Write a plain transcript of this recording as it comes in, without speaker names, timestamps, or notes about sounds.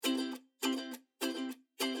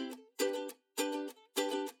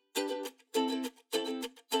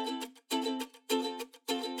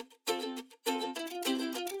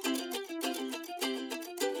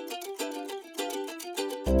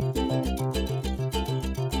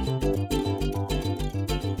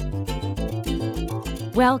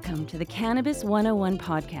Welcome to the Cannabis 101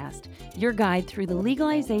 podcast, your guide through the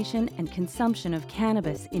legalization and consumption of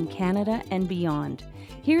cannabis in Canada and beyond.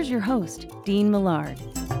 Here's your host, Dean Millard.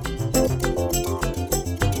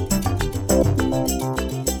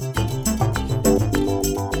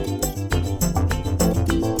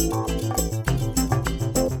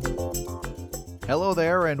 Hello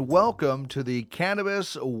there, and welcome to the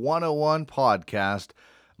Cannabis 101 podcast.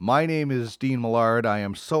 My name is Dean Millard. I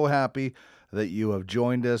am so happy that you have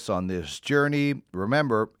joined us on this journey.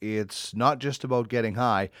 Remember, it's not just about getting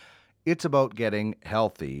high, it's about getting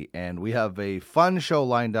healthy. And we have a fun show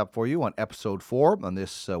lined up for you on episode 4 on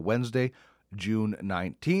this Wednesday, June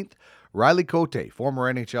 19th. Riley Cote,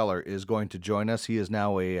 former NHLer, is going to join us. He is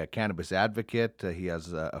now a cannabis advocate. He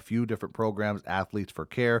has a few different programs, Athletes for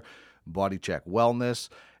Care, Body Check Wellness,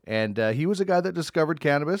 and he was a guy that discovered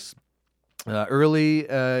cannabis early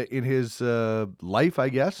in his life, I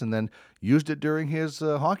guess, and then used it during his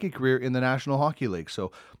hockey career in the National Hockey League.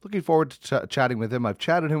 So looking forward to chatting with him. I've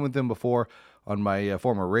chatted with him before on my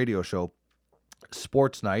former radio show,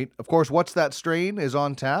 Sports Night. Of course, What's That Strain is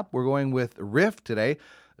on tap. We're going with Riff today,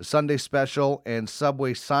 the Sunday Special, and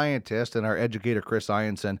Subway Scientist, and our educator, Chris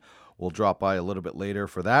Ianson, will drop by a little bit later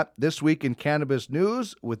for that. This week in Cannabis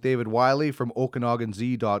News with David Wiley from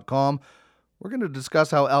OkanaganZ.com. We're going to discuss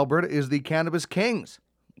how Alberta is the Cannabis Kings.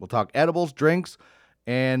 We'll talk edibles, drinks,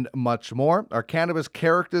 and much more. Our cannabis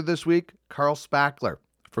character this week, Carl Spackler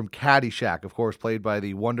from Caddyshack, of course, played by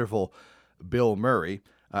the wonderful Bill Murray.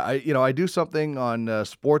 I do something on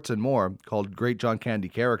Sports and More called Great John Candy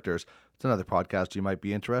Characters. It's another podcast you might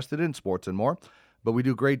be interested in, Sports and More. But we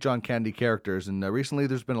do Great John Candy Characters, and recently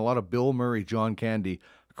there's been a lot of Bill Murray, John Candy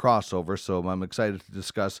crossover, so I'm excited to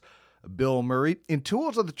discuss Bill Murray. In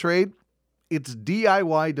Tools of the Trade, it's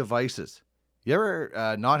DIY devices. You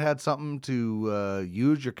ever not had something to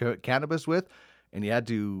use your cannabis with, and you had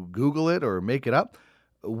to Google it or make it up?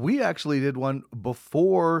 We actually did one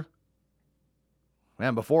before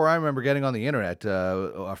I remember getting on the internet.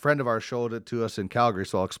 A friend of ours showed it to us in Calgary,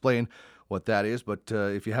 so I'll explain what that is. But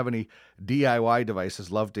if you have any DIY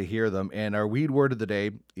devices, love to hear them. And our weed word of the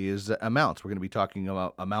day is amounts. We're going to be talking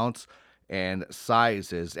about amounts and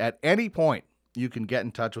sizes. At any point, you can get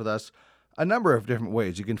in touch with us a number of different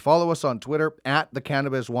ways. You can follow us on Twitter at the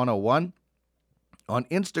Cannabis 101. On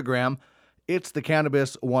Instagram, it's the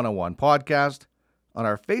Cannabis 101 Podcast. On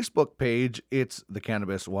our Facebook page, it's the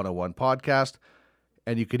Cannabis 101 Podcast.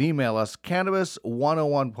 And you can email us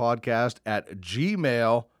cannabis101podcast at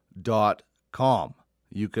gmail.com.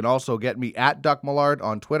 You can also get me at Duck Millard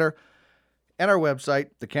on Twitter and our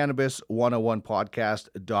website,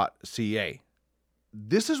 thecannabis101podcast.ca.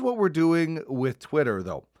 This is what we're doing with Twitter,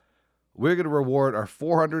 though. We're going to reward our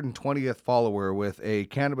 420th follower with a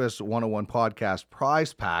Cannabis 101 Podcast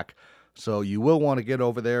prize pack. So you will want to get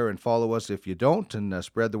over there and follow us if you don't, and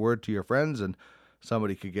spread the word to your friends, and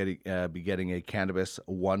somebody could be getting a Cannabis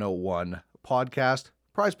 101 Podcast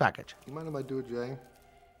prize package. You mind if I do it, Jay?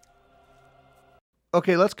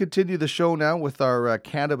 Okay, let's continue the show now with our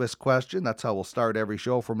cannabis question. That's how we'll start every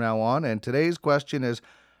show from now on. And today's question is,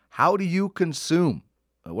 how do you consume?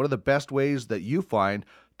 What are the best ways that you find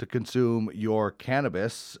to consume your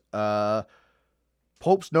cannabis?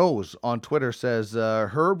 Pope's Nose on Twitter says,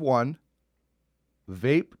 Herb 1,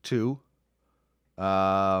 Vape 2.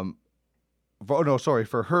 For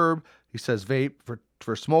Herb, he says vape.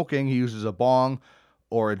 For smoking, he uses a bong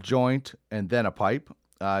or a joint and then a pipe.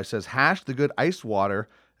 He says hash, the good ice water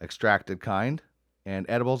extracted kind, and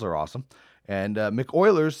edibles are awesome. And Mick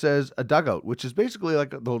Oilers says a dugout, which is basically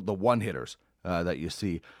like the one-hitters that you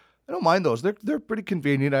see. I don't mind those. They're pretty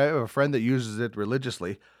convenient. I have a friend that uses it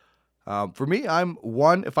religiously. For me,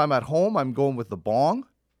 if I'm at home, I'm going with the bong.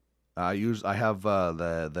 I have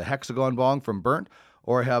the hexagon bong from Burnt,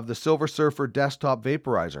 or I have the Silver Surfer desktop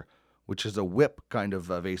vaporizer, which is a whip kind of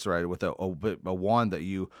vaporizer with a wand that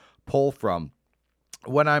you pull from.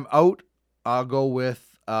 When I'm out, I'll go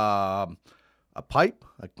with a pipe.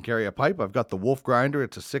 I can carry a pipe. I've got the Wolf grinder.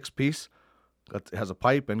 It's a 6-piece. It has a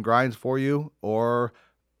pipe and grinds for you. Or,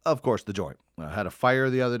 of course, the joint. I had a fire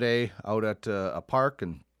the other day out at a park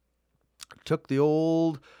and took the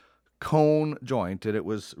old cone joint, and it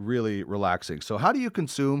was really relaxing. So how do you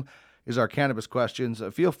consume is our cannabis questions.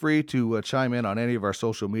 Feel free to chime in on any of our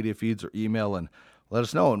social media feeds or email and let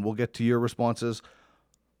us know, and we'll get to your responses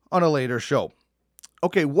on a later show.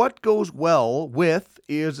 Okay, what goes well with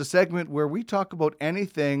is a segment where we talk about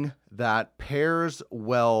anything that pairs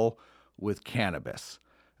well with cannabis.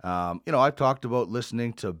 I've talked about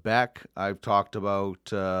listening to Beck. I've talked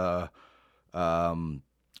about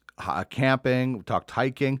camping, we talked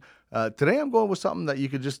hiking. Today I'm going with something that you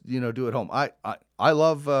could just, do at home. I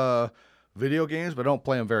love video games, but I don't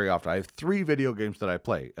play them very often. I have 3 video games that I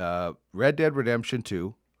play. Red Dead Redemption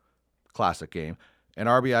 2, classic game, and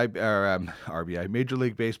RBI, Major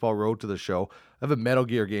League Baseball Road to the Show. I have a Metal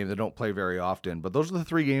Gear game that I don't play very often, but those are the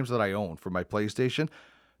 3 games that I own for my PlayStation.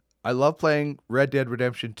 I love playing Red Dead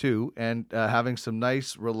Redemption 2 and having some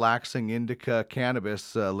nice, relaxing indica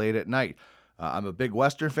cannabis late at night. I'm a big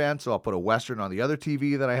Western fan, so I'll put a Western on the other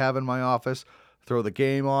TV that I have in my office, throw the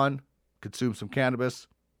game on, consume some cannabis.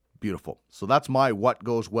 Beautiful. So that's my what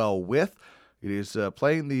goes well with. It is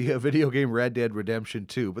playing the video game Red Dead Redemption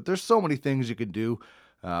 2, but there's so many things you can do.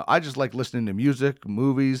 I just like listening to music,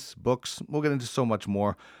 movies, books. We'll get into so much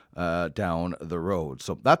more down the road.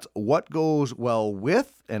 So that's what goes well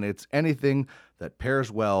with, and it's anything that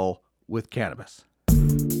pairs well with cannabis.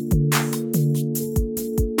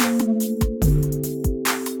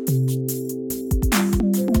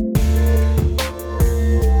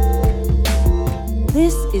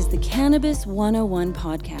 This is the Cannabis 101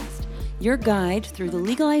 podcast, your guide through the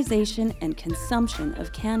legalization and consumption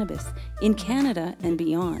of cannabis in Canada and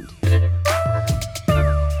beyond.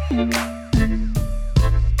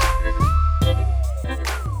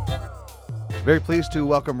 Very pleased to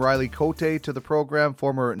welcome Riley Cote to the program,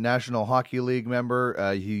 former National Hockey League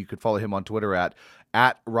member. You could follow him on Twitter at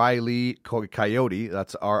Riley Coyote.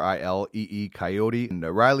 That's Rilee Coyote.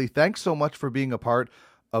 And Riley, thanks so much for being a part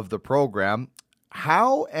of the program.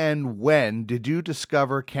 How and when did you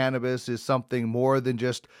discover cannabis is something more than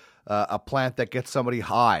just a plant that gets somebody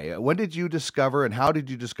high? When did you discover, and how did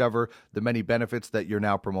you discover the many benefits that you're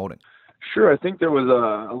now promoting? Sure, I think there was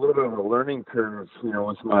a little bit of a learning curve,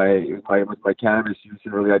 with my cannabis use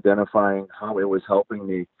and really identifying how it was helping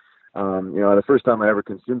me. The first time I ever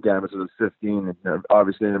consumed cannabis was 15, and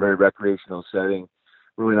obviously in a very recreational setting,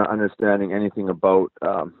 really not understanding anything about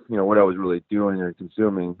what I was really doing or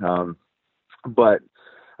consuming. But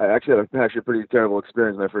I actually had a pretty terrible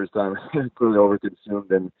experience my first time. Clearly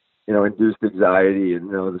overconsumed and, induced anxiety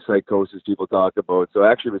and, the psychosis people talk about. So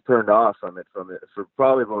I actually was turned off from it for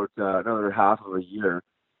probably about another half of a year,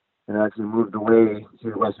 and I actually moved away to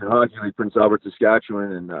Western Hockey League, Prince Albert,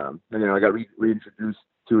 Saskatchewan. And I got reintroduced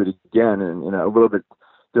to it again in a little bit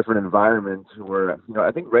different environment where,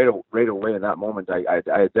 I think right away in that moment, I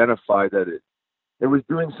identified that it was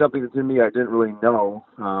doing something to me I didn't really know,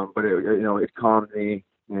 but it calmed me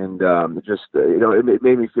and it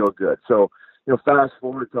made me feel good. So, fast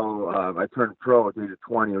forward till I turned pro at the age of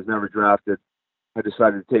 20. I was never drafted. I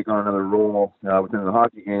decided to take on another role within the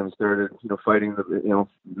hockey game and started, fighting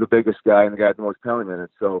the biggest guy and the guy with the most penalty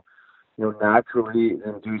minutes. So, naturally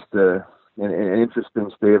induced an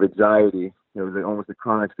interesting state of anxiety. Almost a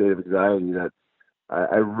chronic state of anxiety that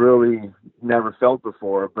I really never felt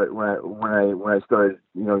before, but when I started,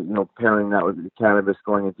 pairing that with cannabis,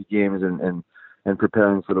 going into games and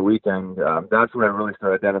preparing for the weekend, that's when I really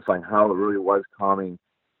started identifying how it really was calming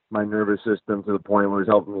my nervous system to the point where it was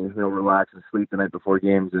helping me, relax and sleep the night before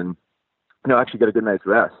games and, actually get a good night's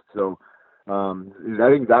rest. So I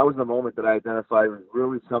think that was the moment that I identified was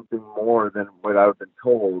really something more than what I've been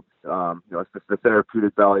told. The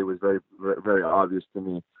therapeutic value was very, very obvious to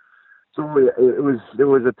me. So it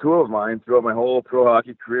was a tool of mine throughout my whole pro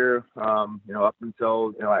hockey career, up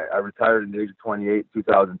until, I retired at the age of 28,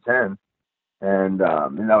 2010. And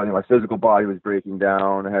my physical body was breaking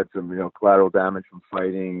down. I had some, collateral damage from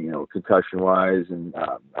fighting, concussion-wise. And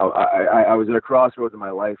I was at a crossroads in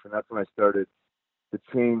my life, and that's when I started to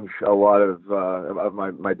change a lot of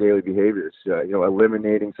my daily behaviors,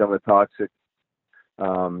 eliminating some of the toxic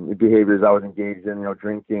behaviors I was engaged in,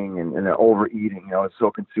 drinking and overeating. I was so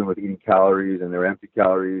consumed with eating calories, and they were empty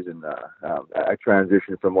calories. And I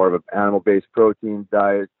transitioned from more of an animal-based protein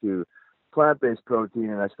diet to plant-based protein,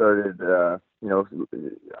 and I started,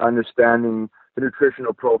 understanding the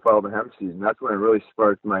nutritional profile of the hemp seed. And that's when it really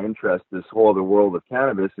sparked my interest, this whole other world of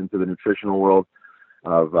cannabis, into the nutritional world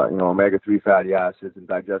of, omega-3 fatty acids and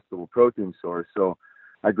digestible protein source. So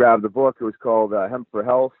I grabbed the book. It was called Hemp for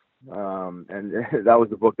Health. And that was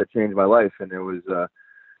the book that changed my life. And it was,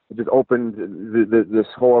 it just opened this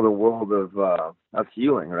whole other world of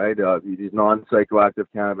healing, right? These non-psychoactive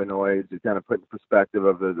cannabinoids, it kind of put in perspective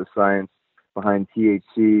of the science behind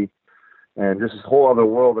THC, and just this whole other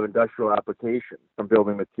world of industrial applications, from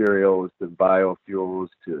building materials to biofuels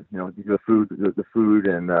to the food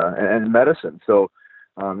and medicine. So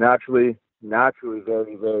naturally,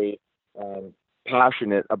 very, very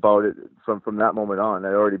passionate about it from that moment on.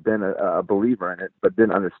 I'd already been a believer in it, but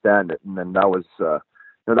didn't understand it, and then that was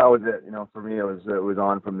it. For me, it was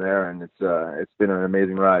on from there, and it's been an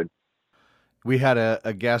amazing ride. We had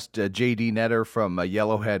a guest, J.D. Netter from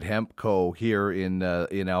Yellowhead Hemp Co. here in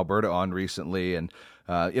Alberta on recently, and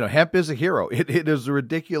hemp is a hero. It is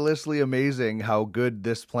ridiculously amazing how good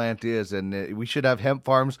this plant is, and we should have hemp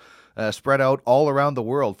farms spread out all around the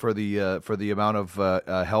world for the amount of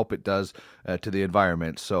help it does to the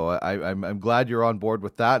environment. So I'm glad you're on board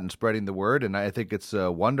with that and spreading the word, and I think it's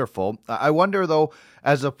wonderful. I wonder though,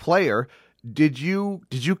 as a player, did you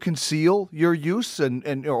conceal your use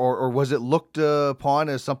or was it looked upon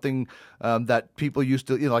as something that people used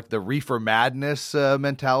to, like the reefer madness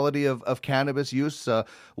mentality of cannabis use?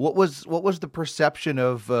 What was the perception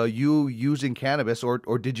of you using cannabis, or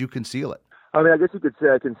did you conceal it? I mean, I guess you could say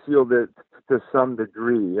I concealed it to some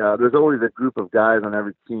degree. There's always a group of guys on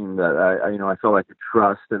every team that I felt I could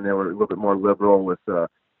trust, and they were a little bit more liberal with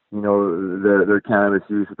their cannabis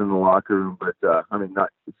use within the locker room, but not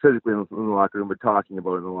physically in the locker room, but talking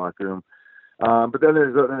about it in the locker room. But then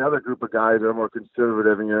there's another group of guys that are more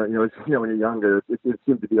conservative, and when you're younger, it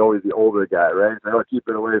seems to be always the older guy, right? So I'll keep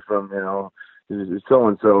it away from so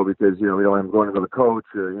and so because we don't want him going to the coach,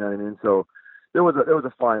 or you know what I mean. So there was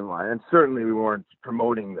a fine line, and certainly we weren't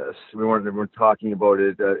promoting this. We weren't talking about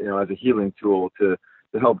it, as a healing tool to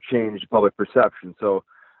help change public perception. So.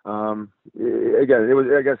 Again, it was,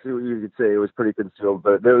 I guess you could say it was pretty concealed,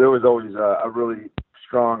 but there was always a really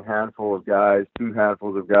strong handful of guys, 2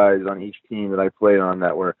 handfuls of guys on each team that I played on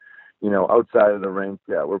that were, outside of the rink,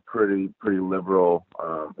 were pretty liberal,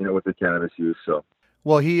 with the cannabis use. So.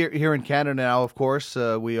 Well, here in Canada now, of course,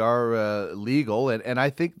 we are legal, and I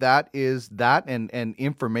think that is that and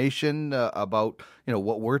information about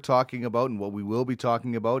what we're talking about and what we will be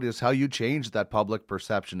talking about is how you change that public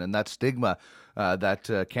perception and that stigma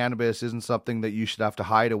that cannabis isn't something that you should have to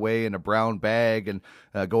hide away in a brown bag and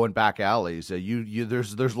go in back alleys.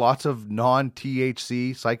 There's lots of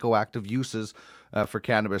non-THC psychoactive uses for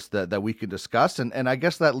cannabis that we can discuss, and I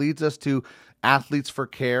guess that leads us to Athletes for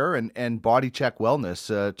Care and Body Check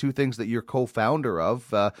Wellness, 2 things that you're co-founder of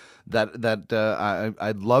that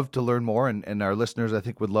I'd love to learn more, and our listeners I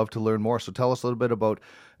think would love to learn more. So tell us a little bit about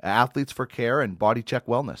Athletes for Care and Body Check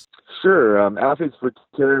Wellness. Sure. Athletes for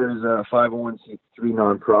Care is a 501c3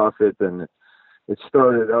 nonprofit, and it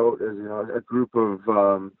started out as a group of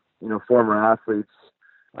former athletes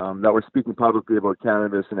that were speaking publicly about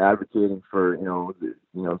cannabis and advocating for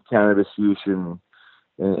cannabis use in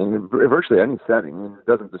virtually any setting. I mean, it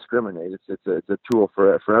doesn't discriminate. It's a tool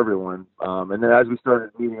for everyone. And then as we started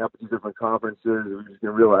meeting up at these different conferences, we just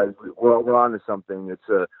realized we're on to something.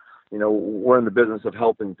 It's we're in the business of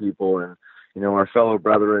helping people, and our fellow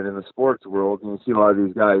brethren in the sports world. And you see a lot of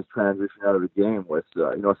these guys transition out of the game with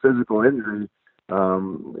a physical injury,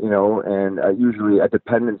 and usually a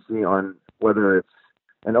dependency on whether it's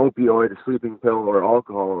an opioid, a sleeping pill, or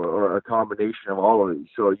alcohol, or a combination of all of these.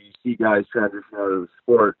 So you see guys transition out of the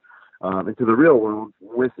sport into the real world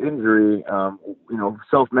with injury,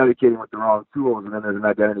 self-medicating with the wrong tools, and then there's an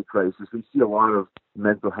identity crisis. We see a lot of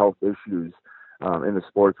mental health issues in the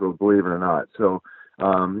sports world, believe it or not. So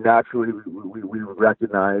naturally, we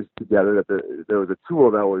recognized together that there was a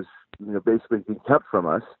tool that was basically being kept from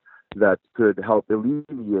us that could help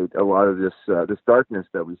alleviate a lot of this darkness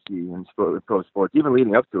that we see in pro sports, even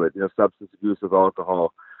leading up to it, substance abuse of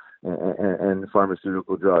alcohol and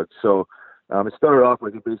pharmaceutical drugs. So it started off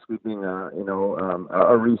with it basically being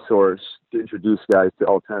a resource to introduce guys to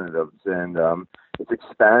alternatives, and it's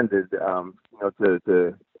expanded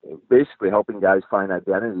to basically helping guys find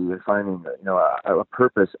identity and finding a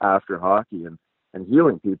purpose after hockey and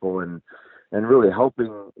healing people and really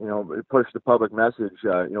helping, push the public message,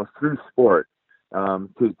 through sport,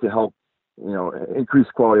 to help, increase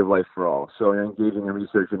quality of life for all. So engaging in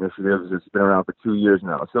research initiatives, it's been around for 2 years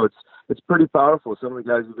now. So it's pretty powerful. Some of the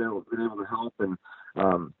guys have been able to help, and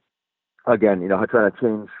again, trying to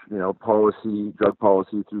change, drug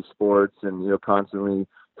policy through sports, and constantly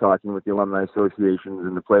talking with the alumni associations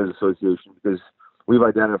and the players association, because we've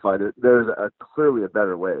identified that there's clearly a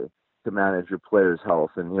better way to manage your players' health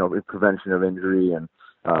and, prevention of injury and,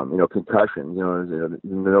 concussion. The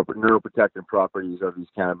neuroprotective properties of these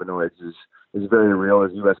cannabinoids is very real.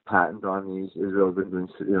 There's U.S. patent on these. Israel's been doing,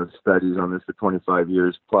 studies on this for 25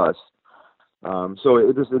 years plus. So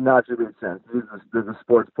it just naturally made sense. There's a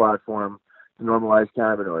sports platform to normalize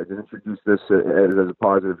cannabinoids and introduce this as a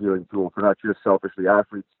positive healing tool for not just selfishly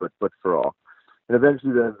athletes, but for all. And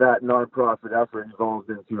eventually that nonprofit effort evolved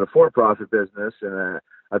into a for-profit business, and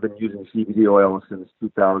I've been using CBD oil since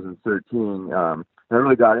 2013. And I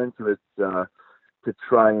really got into it to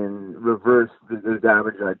try and reverse the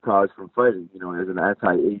damage I'd caused from fighting, as an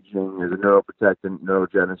anti-aging, as a neuroprotectant,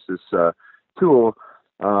 neurogenesis tool.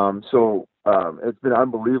 It's been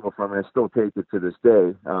unbelievable for me. I still take it to this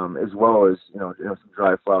day, as well as some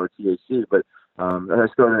dry flower THC. But I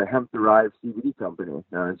started a hemp-derived CBD company.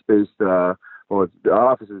 It's based, the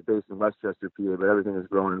office is based in Westchester, PA, but everything is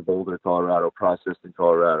grown in Boulder, Colorado, processed in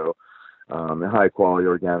Colorado, high-quality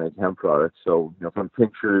organic hemp products. So, from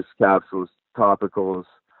tinctures, capsules, topicals,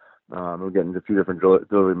 we're getting a few different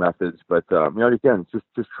delivery methods. But, again,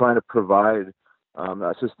 just trying to provide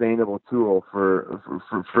a sustainable tool for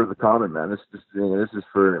the common man. This is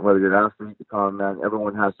for whether you're an athlete, the common man.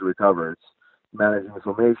 Everyone has to recover. It's managing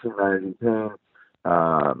inflammation, managing pain,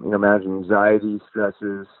 managing anxiety,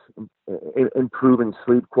 stresses, improving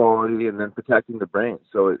sleep quality, and then protecting the brain.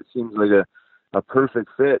 So it seems like a perfect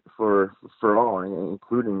fit for all,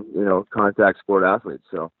 including contact sport athletes.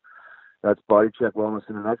 So that's Body Check Wellness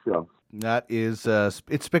in a nutshell. That is,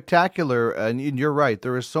 it's spectacular, and you're right.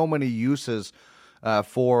 There are so many uses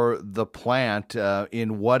for the plant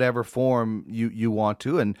in whatever form you want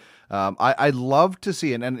to. And I love to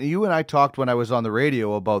see it. And you and I talked when I was on the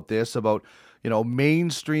radio about this, about,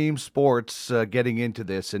 mainstream sports getting into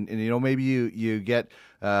this. And maybe you get,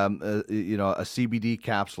 a CBD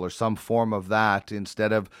capsule or some form of that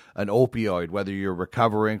instead of an opioid, whether you're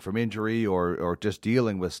recovering from injury or just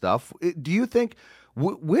dealing with stuff. Do you think...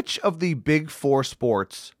 Which of the big four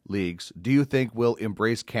sports leagues do you think will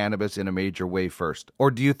embrace cannabis in a major way first? Or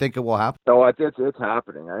do you think it will happen? Oh, it's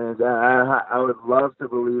happening. I would love to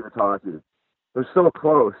believe it's hockey. They're so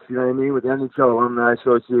close, you know what I mean? With the NHL Alumni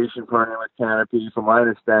Association partnering with Canopy, from what I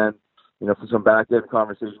understand, from some back-end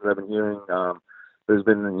conversations I've been hearing, there's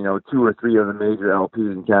been, 2 or 3 of the major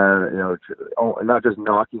LPs in Canada, not just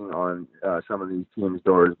knocking on some of these teams'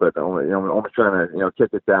 doors, but almost trying to,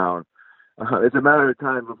 kick it down. It's a matter of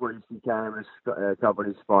time before you see cannabis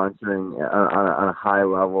companies sponsoring on a high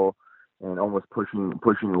level and almost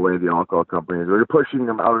pushing away the alcohol companies, or pushing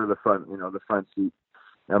them out of the front, the front seat.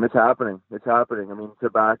 It's happening. It's happening. I mean,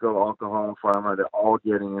 tobacco, alcohol, pharma, they're all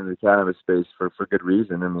getting into the cannabis space for good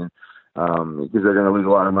reason. I mean, because they're going to lose a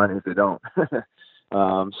lot of money if they don't.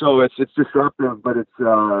 So it's disruptive, but it's,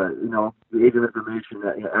 the age of information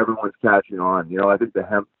that everyone's catching on. I think the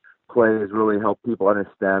hemp play has really helped people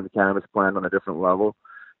understand the cannabis plant on a different level.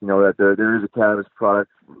 That there is a cannabis product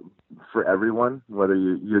for everyone, whether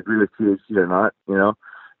you agree with THC or not.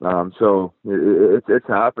 So it's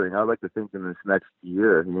happening. I'd like to think in this next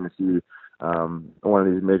year you're going to see one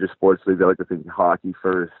of these major sports leagues. I like to think hockey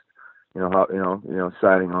first.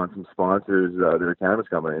 Signing on some sponsors that are cannabis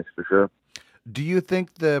companies for sure. Do you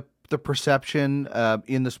think the perception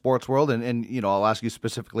in the sports world, and I'll ask you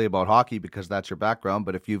specifically about hockey because that's your background,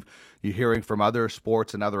 but if you're hearing from other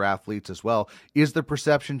sports and other athletes as well, is the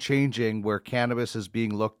perception changing where cannabis is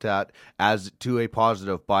being looked at as to a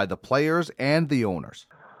positive by the players and the owners?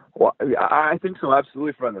 Well, I think so,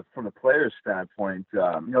 absolutely. From the players' standpoint,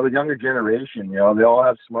 the younger generation, they all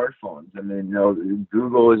have smartphones. I mean,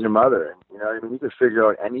 Google is your mother. You can figure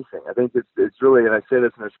out anything. I think it's really, and I say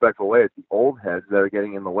this in a respectful way, it's the old heads that are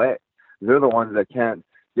getting in the way. They're the ones that can't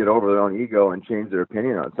get over their own ego and change their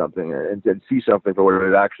opinion on something and see something for what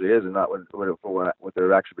it actually is, and not what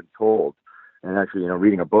they've actually been told, and actually,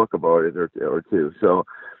 reading a book about it or two. So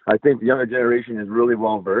I think the younger generation is really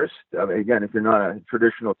well versed. I mean, again, if you're not a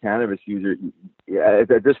traditional cannabis user,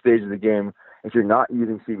 at this stage of the game, if you're not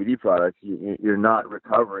using CBD products, you're not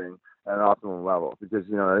recovering at an optimal level because,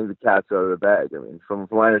 I think the cat's out of the bag. I mean, from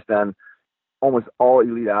what I understand, almost all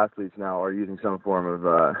elite athletes now are using some form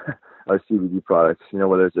of CBD products,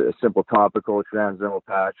 whether it's a simple topical, transdermal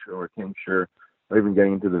patch, or a tincture, or even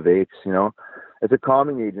getting into the vapes, It's a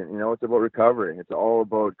calming agent, it's about recovery. It's all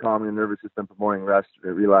about calming the nervous system, promoting rest,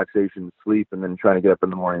 relaxation, sleep, and then trying to get up in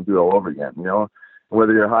the morning and do it all over again,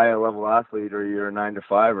 Whether you're a high-level athlete or you're a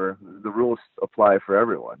 9-to-5er, the rules apply for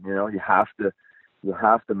everyone, You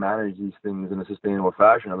have to manage these things in a sustainable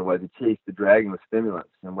fashion, otherwise you chase the dragon with stimulants,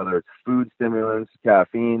 and whether it's food stimulants,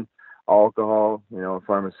 caffeine, alcohol,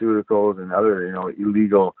 pharmaceuticals, and other,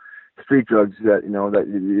 illegal street drugs that that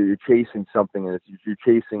you're chasing something, and you're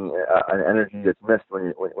chasing an energy that's missed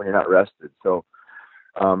when you're not rested. So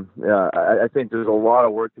I think there's a lot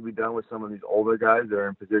of work to be done with some of these older guys that are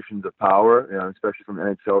in positions of power, especially from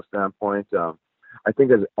an NHL standpoint. I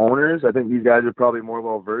think as owners, I think these guys are probably more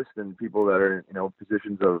well versed than people that are in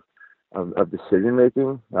positions of decision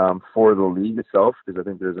making for the league itself, because I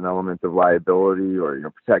think there's an element of liability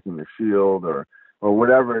or protecting the shield or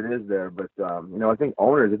whatever it is there. But I think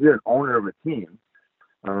owners, if you're an owner of a team,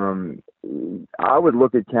 I would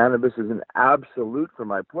look at cannabis as an absolute for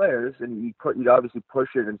my players, and you'd obviously push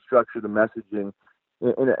it and structure the messaging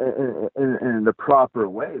in the proper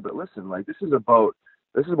way. But listen, this is about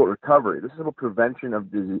This is about recovery. This is about prevention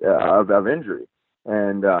of of injury.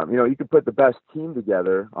 And you can put the best team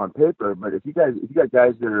together on paper, but if you got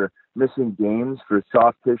guys that are missing games for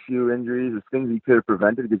soft tissue injuries or things that you could have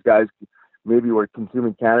prevented because guys maybe were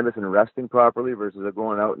consuming cannabis and resting properly versus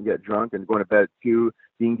going out and get drunk and going to bed too,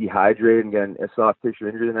 being dehydrated and getting a soft tissue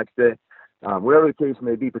injury the next day. Whatever the case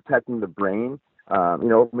may be, protecting the brain.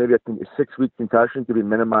 Maybe a 6-week concussion could be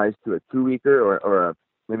minimized to a 2-weeker or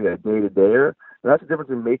maybe a day-to-dayer. And that's the difference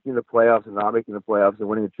in making the playoffs and not making the playoffs and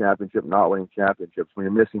winning a championship, not winning championships when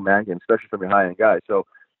you're missing man games, especially from your high-end guys. So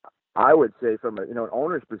I would say from an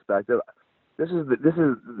owner's perspective, this is it.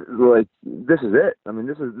 I mean,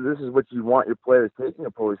 this is what you want your players taking,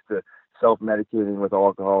 opposed to self-medicating with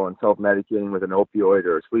alcohol and self-medicating with an opioid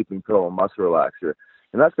or a sleeping pill or muscle relaxer.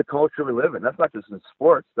 And that's the culture we live in. That's not just in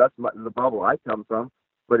sports. That's the bubble I come from,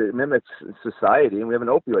 but it mimics society. And we have an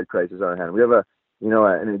opioid crisis on our hands. We have an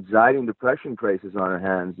anxiety and depression crisis on our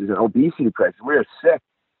hands. There's an obesity crisis. We are sick,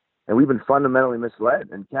 and we've been fundamentally misled.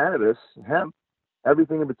 And cannabis, hemp,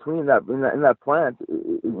 everything in between that in that plant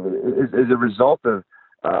is a result of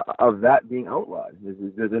that being outlawed.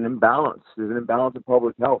 There's an imbalance. There's an imbalance in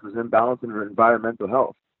public health. There's an imbalance in environmental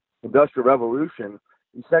health. Industrial Revolution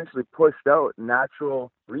essentially pushed out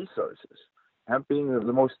natural resources. Hemp being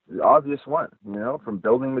the most obvious one. From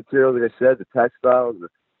building materials, like I said, the textiles.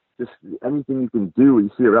 Just anything you can do.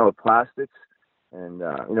 You see around with plastics, and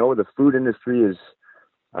the food industry is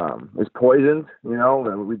poisoned. We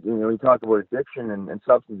talk about addiction and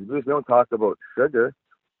substance abuse. We don't talk about sugar,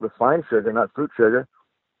 refined sugar, not fruit sugar.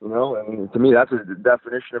 To me, that's a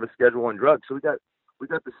definition of a Schedule I drug. So we got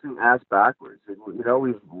this thing ass backwards.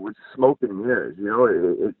 We're smoke and mirrors.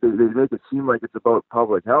 They make it seem like it's about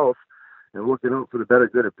public health and looking out for the better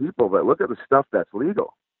good of people, but look at the stuff that's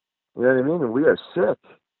legal. You know what I mean? And we are sick.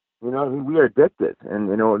 We are addicted,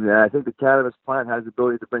 and I think the cannabis plant has the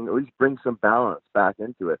ability to at least bring some balance back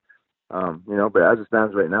into it. But as it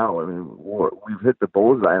stands right now, I mean, we've hit the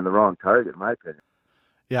bullseye on the wrong target, in my opinion.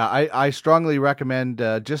 Yeah, I strongly recommend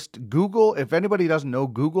just Google, if anybody doesn't know,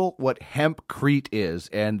 Google what hempcrete is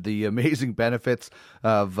and the amazing benefits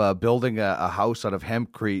of building a house out of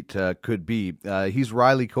hempcrete could be. He's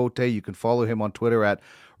Riley Cote. You can follow him on Twitter at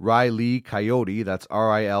Riley Coyote. That's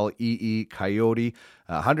Rilee Coyote.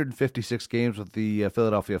 156 games with the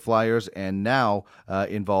Philadelphia Flyers, and now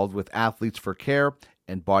involved with Athletes for Care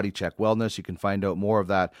and Body Check Wellness. You can find out more of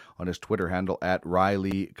that on his Twitter handle at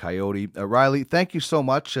Riley Coyote. Riley, thank you so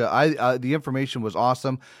much. The information was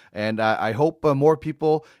awesome, and I hope more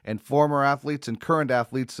people and former athletes and current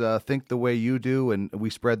athletes think the way you do, and we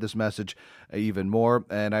spread this message even more.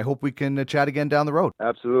 And I hope we can chat again down the road.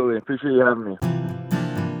 Absolutely. Appreciate you having me.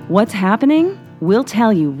 What's happening? We'll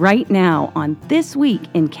tell you right now on This Week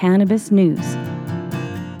in Cannabis News.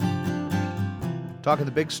 Talking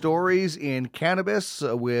the big stories in cannabis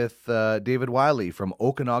with David Wiley from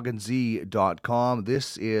OkanaganZ.com.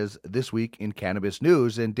 This is This Week in Cannabis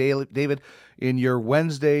News. And David, in your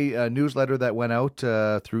Wednesday newsletter that went out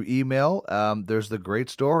through email, there's the great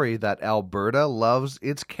story that Alberta loves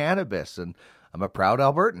its cannabis. And I'm a proud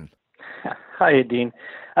Albertan. Hi, Dean.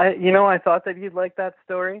 I thought that you'd like that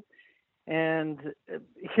story. And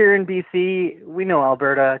here in BC, we know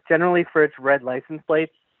Alberta generally for its red license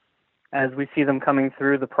plates, as we see them coming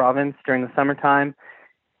through the province during the summertime.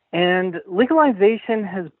 And legalization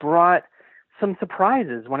has brought some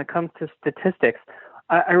surprises when it comes to statistics.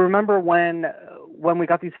 I remember when we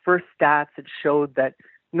got these first stats, it showed that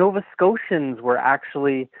Nova Scotians were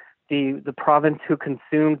actually the province who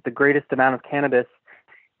consumed the greatest amount of cannabis.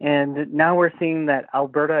 And now we're seeing that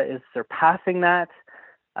Alberta is surpassing that.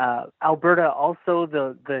 Alberta also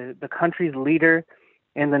the country's leader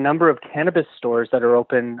in the number of cannabis stores that are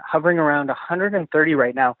open, hovering around 130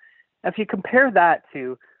 right now. If you compare that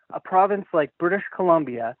to a province like British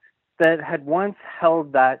Columbia that had once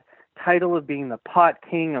held that title of being the pot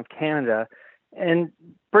king of Canada, and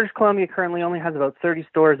British Columbia currently only has about 30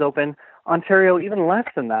 stores open, Ontario even less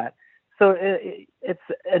than that. So it's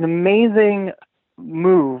an amazing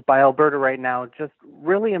move by Alberta right now, just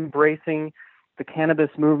really embracing the cannabis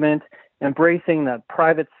movement, embracing the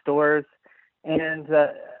private stores, and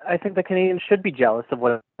I think the Canadians should be jealous of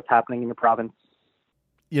what's happening in the province.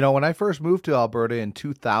 When I first moved to Alberta in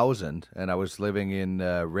 2000, and I was living in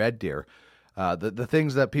Red Deer, the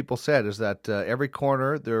things that people said is that every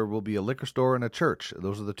corner there will be a liquor store and a church.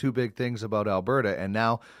 Those are the two big things about Alberta. And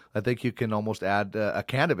now I think you can almost add a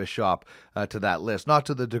cannabis shop to that list. Not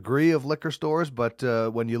to the degree of liquor stores, but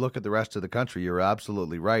when you look at the rest of the country, you're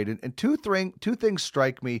absolutely right. And two things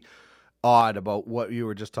strike me odd about what you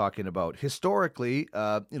were just talking about. Historically,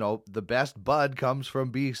 the best bud comes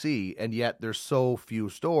from BC, and yet there's so few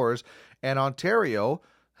stores, and Ontario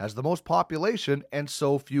has the most population and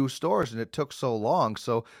so few stores, and it took so long.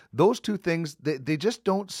 So those two things, they just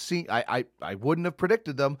don't seem, I wouldn't have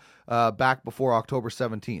predicted them back before October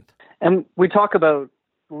 17th. And we talk about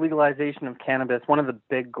legalization of cannabis. One of the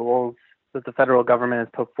big goals that the federal government has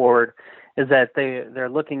put forward is that they're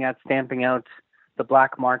looking at stamping out the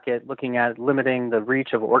black market, looking at limiting the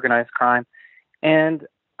reach of organized crime. And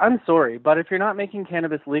I'm sorry, but if you're not making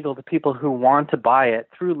cannabis legal to people who want to buy it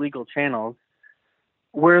through legal channels,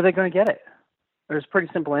 where are they going to get it? There's a pretty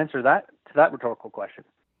simple answer to that rhetorical question.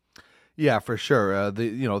 Yeah, for sure.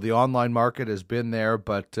 The online market has been there,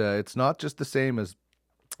 but it's not just the same as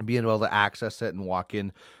being able to access it and walk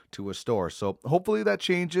in to a store. So hopefully that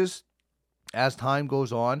changes as time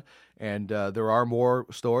goes on, and there are more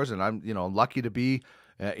stores. And I'm lucky to be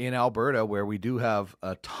in Alberta, where we do have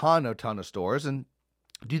a ton of stores. And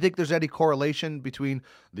do you think there's any correlation between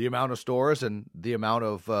the amount of stores and the amount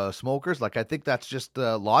of smokers? Like, I think that's just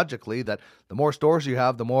logically that the more stores you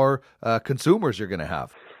have, the more consumers you're going to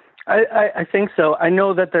have. I think so. I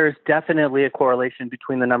know that there's definitely a correlation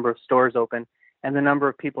between the number of stores open and the number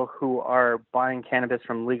of people who are buying cannabis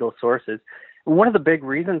from legal sources. One of the big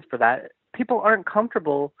reasons for that, people aren't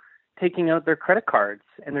comfortable taking out their credit cards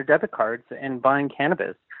and their debit cards and buying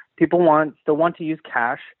cannabis. People still want to use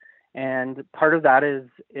cash. And part of that is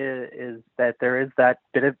that there is that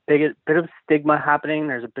bit of stigma happening.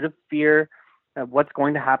 There's a bit of fear of what's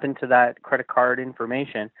going to happen to that credit card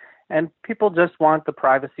information, and people just want the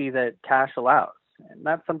privacy that cash allows. And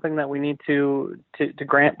that's something that we need to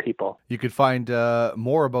grant people. You could find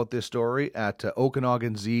more about this story at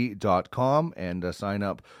OkanaganZ.com and sign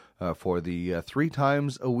up for the 3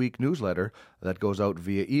 times a week newsletter that goes out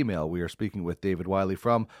via email. We are speaking with David Wiley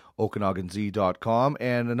from OkanaganZ.com.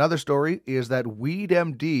 And another story is that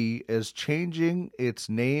WeedMD is changing its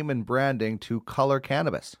name and branding to Color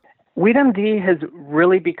Cannabis. WeedMD has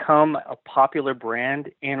really become a popular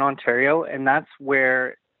brand in Ontario, and that's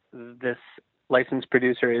where this licensed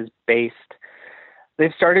producer is based.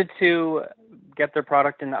 They've started to get their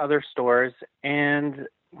product in other stores, and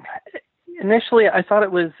initially I thought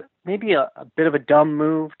it was maybe a bit of a dumb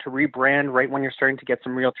move to rebrand right when you're starting to get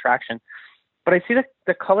some real traction. But I see that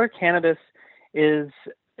the Color Cannabis is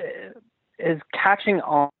catching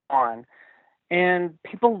on, and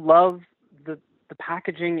people love the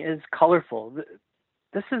packaging is colorful.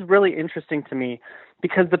 This is really interesting to me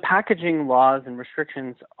because the packaging laws and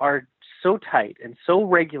restrictions are so tight and so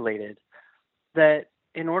regulated that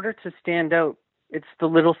in order to stand out, it's the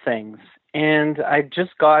little things. And I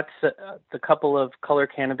just got the couple of Color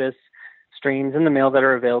Cannabis strains in the mail that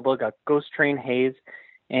are available. I got Ghost Train Haze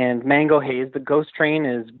and Mango Haze. The Ghost Train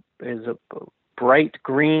is a bright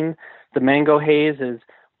green. The Mango Haze is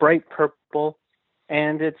bright purple.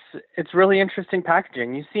 And it's really interesting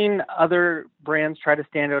packaging. You've seen other brands try to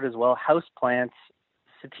stand out as well. Houseplants,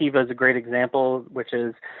 Sativa is a great example, which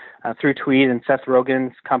is through Tweed and Seth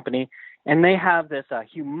Rogen's company. And they have this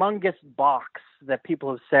humongous box that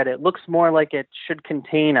people have said it looks more like it should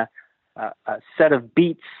contain a set of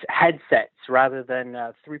Beats headsets rather than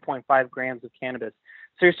 3.5 grams of cannabis.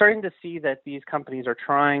 So you're starting to see that these companies are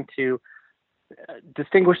trying to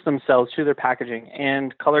distinguish themselves through their packaging.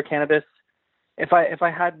 And Color Cannabis, if I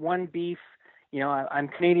had one beef, I'm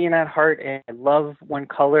Canadian at heart, and I love when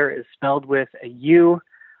color is spelled with a U.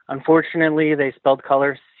 Unfortunately, they spelled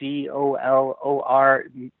color COLOR.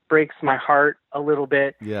 Breaks my heart a little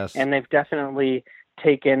bit. Yes. And they've definitely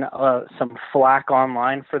taken some flack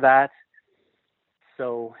online for that.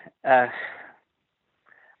 So I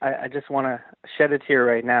just want to shed a tear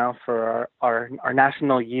right now for our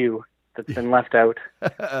national U that's been left out.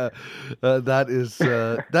 That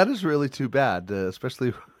is really too bad,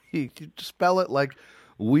 especially you spell it like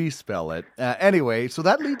we spell it. Anyway, so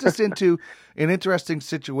that leads us into an interesting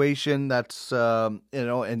situation that's, and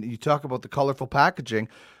you talk about the colorful packaging.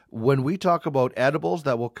 When we talk about edibles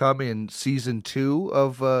that will come in season 2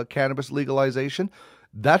 of cannabis legalization,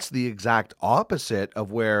 that's the exact opposite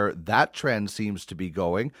of where that trend seems to be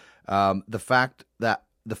going. The fact that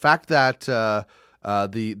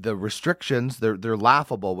the restrictions, they're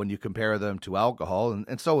laughable when you compare them to alcohol,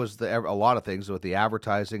 and so is a lot of things with the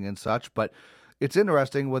advertising and such. But it's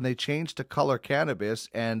interesting when they change to color cannabis,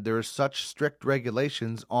 and there's such strict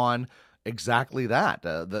regulations on exactly that.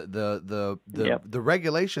 The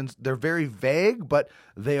regulations, they're very vague, but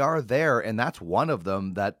they are there, and that's one of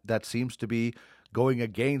them that seems to be going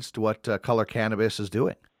against what color cannabis is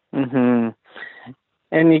doing. Mm-hmm.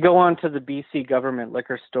 And you go on to the BC government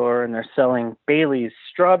liquor store, and they're selling Bailey's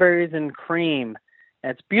strawberries and cream.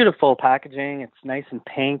 And it's beautiful packaging. It's nice and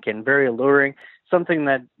pink and very alluring. Something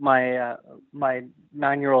that my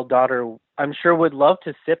 9-year-old daughter, I'm sure, would love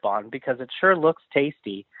to sip on because it sure looks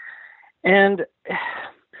tasty. And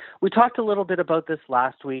we talked a little bit about this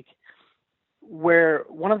last week, where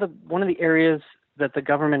one of the areas that the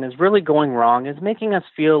government is really going wrong is making us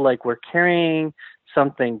feel like we're carrying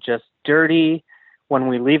something just dirty when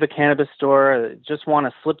we leave a cannabis store. Just want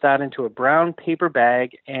to slip that into a brown paper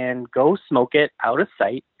bag and go smoke it out of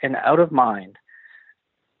sight and out of mind.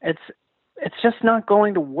 It's just not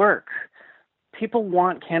going to work. People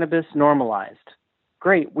want cannabis normalized.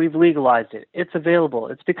 Great, we've legalized it. It's available.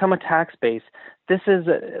 It's become a tax base. This is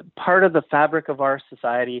a part of the fabric of our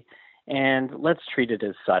society, and let's treat it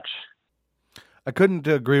as such. I couldn't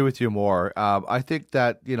agree with you more. I think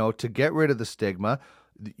that, to get rid of the stigma,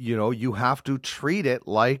 you have to treat it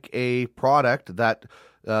like a product that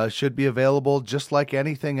should be available just like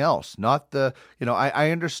anything else. Not I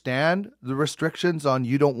understand the restrictions on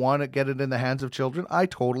you don't want to get it in the hands of children. I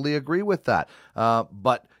totally agree with that.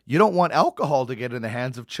 But you don't want alcohol to get in the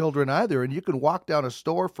hands of children either. And you can walk down a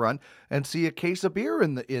storefront and see a case of beer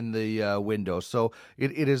in the window. So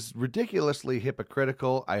it is ridiculously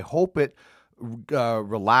hypocritical. I hope it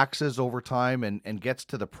relaxes over time and gets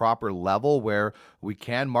to the proper level where we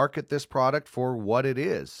can market this product for what it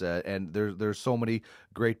is. And there's so many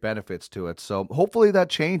great benefits to it. So hopefully that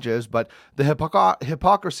changes. But the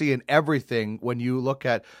hypocrisy in everything, when you look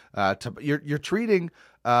at, you're treating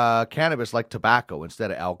cannabis like tobacco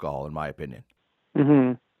instead of alcohol, in my opinion.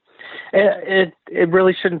 Mm-hmm. It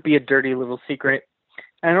really shouldn't be a dirty little secret.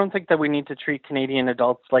 I don't think that we need to treat Canadian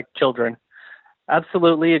adults like children.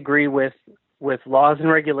 Absolutely agree with laws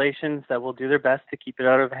and regulations that will do their best to keep it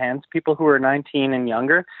out of hands. People who are 19 and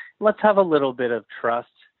younger, let's have a little bit of trust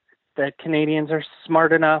that Canadians are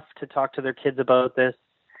smart enough to talk to their kids about this,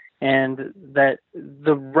 and that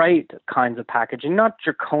the right kinds of packaging, not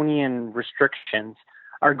draconian restrictions,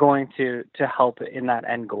 are going to help in that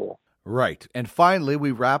end goal. Right. And finally,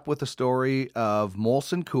 we wrap with the story of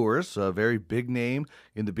Molson Coors, a very big name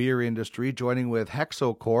in the beer industry, joining with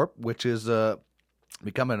Hexo Corp, which is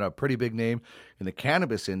becoming a pretty big name in the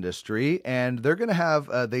cannabis industry. And they're going to have,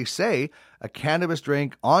 they say, a cannabis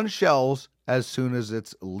drink on shelves as soon as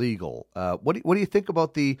it's legal. What do you think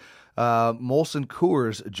about the Molson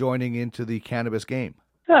Coors joining into the cannabis game?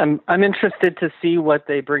 I'm interested to see what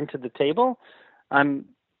they bring to the table. I'm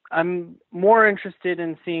more interested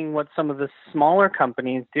in seeing what some of the smaller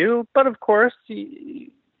companies do. But of course,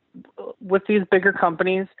 with these bigger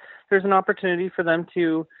companies, there's an opportunity for them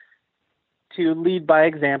to lead by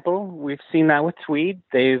example. We've seen that with Tweed.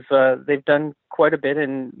 They've done quite a bit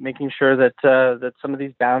in making sure that some of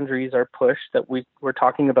these boundaries are pushed that we're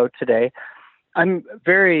talking about today. I'm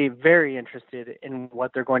very, very interested in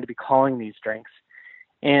what they're going to be calling these drinks.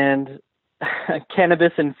 And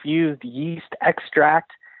cannabis-infused yeast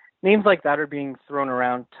extract, names like that are being thrown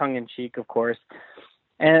around tongue-in-cheek, of course.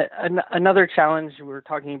 And another challenge, we were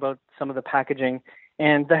talking about some of the packaging,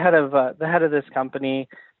 and the head of this company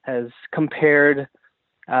has compared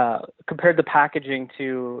the packaging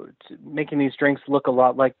to making these drinks look a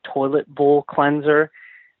lot like toilet bowl cleanser,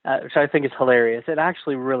 which I think is hilarious. It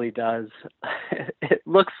actually really does. It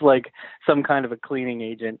looks like some kind of a cleaning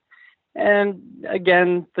agent. And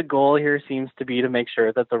again, the goal here seems to be to make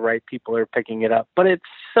sure that the right people are picking it up. But it's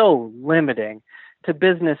so limiting to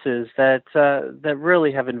businesses that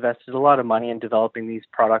really have invested a lot of money in developing these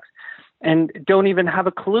products and don't even have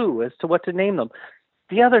a clue as to what to name them.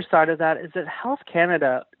 The other side of that is that Health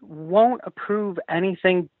Canada won't approve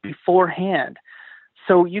anything beforehand.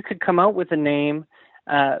 So you could come out with a name,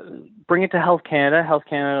 bring it to Health Canada. Health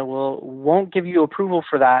Canada won't give you approval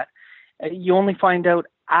for that. You only find out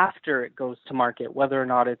after it goes to market whether or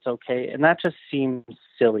not it's okay. And that just seems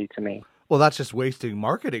silly to me. Well, that's just wasting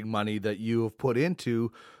marketing money that you have put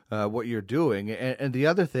into what you're doing. And the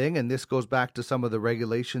other thing, and this goes back to some of the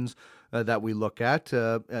regulations that we look at,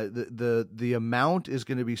 the amount is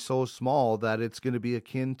going to be so small that it's going to be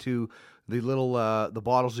akin to the little the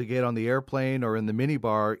bottles you get on the airplane or in the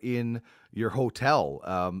minibar in your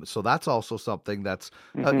hotel. So that's also something that's,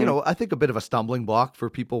 I think a bit of a stumbling block for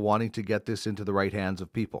people wanting to get this into the right hands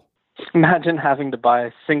of people. Imagine having to buy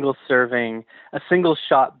a single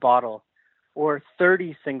shot bottle or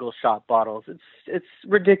 30 single shot bottles. It's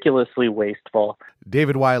ridiculously wasteful.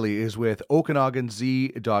 David Wiley is with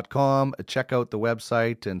OkanaganZ.com. Check out the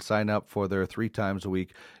website and sign up for their 3 times a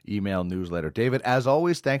week email newsletter. David, as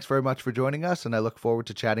always, thanks very much for joining us, and I look forward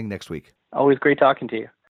to chatting next week. Always great talking to you.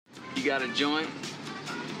 You got a joint?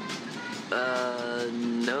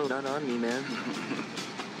 No, not on me, man.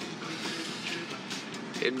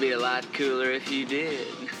 It'd be a lot cooler if you did.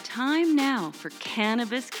 Time now for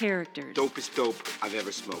Cannabis Characters. Dopest dope I've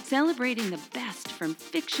ever smoked. Celebrating the best from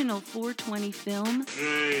fictional 420 film.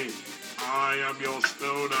 Hey, I am your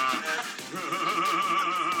stoner.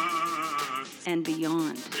 And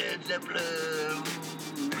beyond.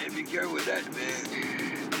 Heavy girl with that,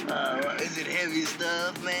 man. Is it heavy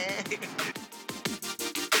stuff, man?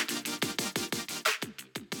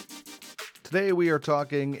 Today we are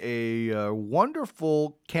talking a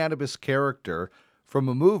wonderful cannabis character from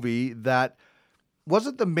a movie that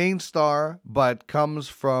wasn't the main star, but comes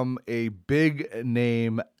from a big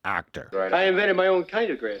name actor. Right. I invented my own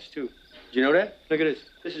kind of grass, too. Did you know that? Look at this.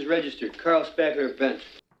 This is registered. Carl Spackler Bent.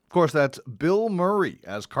 Of course, that's Bill Murray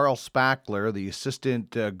as Carl Spackler, the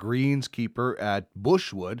assistant greenskeeper at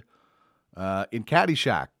Bushwood in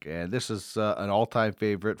Caddyshack. And this is an all-time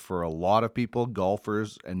favorite for a lot of people,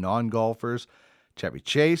 golfers and non-golfers. Chevy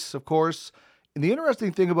Chase, of course. And the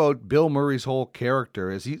interesting thing about Bill Murray's whole character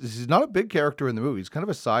is he's not a big character in the movie. He's kind of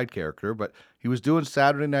a side character, but he was doing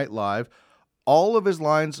Saturday Night Live. All of his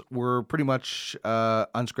lines were pretty much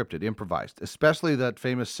unscripted, improvised, especially that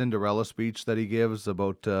famous Cinderella speech that he gives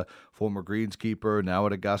about former greenskeeper, now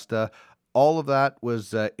at Augusta. All of that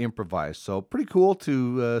was improvised. So pretty cool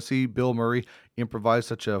to see Bill Murray improvise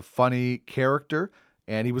such a funny character.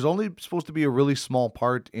 And he was only supposed to be a really small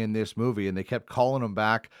part in this movie, and they kept calling him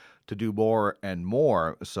back to do more and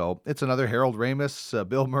more. So it's another Harold Ramis,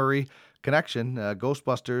 Bill Murray connection.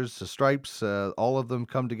 Ghostbusters, Stripes, all of them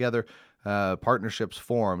come together, partnerships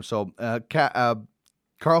form. So Carl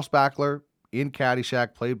Spackler in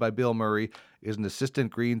Caddyshack, played by Bill Murray, is an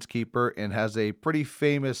assistant greenskeeper and has a pretty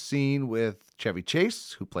famous scene with Chevy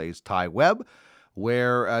Chase, who plays Ty Webb,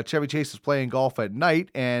 where Chevy Chase is playing golf at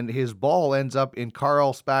night and his ball ends up in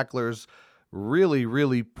Carl Spackler's really,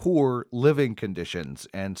 really poor living conditions.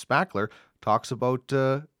 And Spackler talks about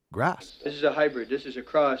grass. This is a hybrid. This is a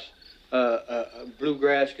cross,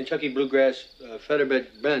 bluegrass, Kentucky bluegrass,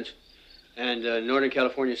 featherbed bench, and Northern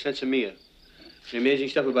California sensimilla. The amazing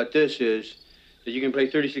stuff about this is that you can play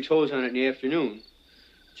 36 holes on it in the afternoon,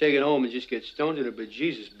 take it home and just get stoned to the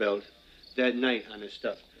bejesus belt that night on this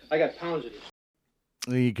stuff. I got pounds of this.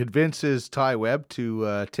 He convinces Ty Webb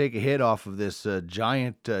to take a hit off of this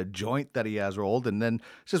giant joint that he has rolled. And then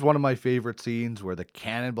it's just one of my favorite scenes where the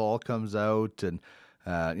cannonball comes out and,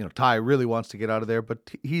 Ty really wants to get out of there, but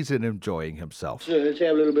he's enjoying himself. So let's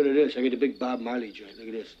have a little bit of this. I got the big Bob Marley joint. Look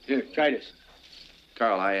at this. Here, try this.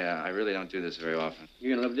 Carl, I really don't do this very often.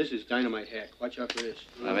 You're going to love this. Is dynamite hack. Watch out for this.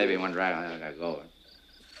 Maybe one drag, I gotta go.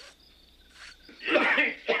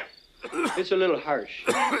 It's a little harsh.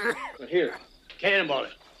 But here, cannonball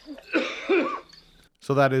it.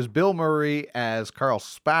 So that is Bill Murray as Carl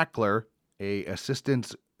Spackler, a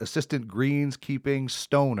assistant greenskeeping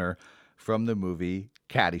stoner from the movie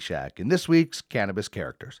Caddyshack. In this week's Cannabis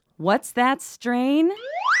Characters. What's that strain?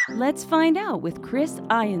 Let's find out with Chris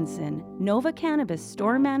Ianson, Nova Cannabis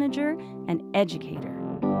store manager and educator.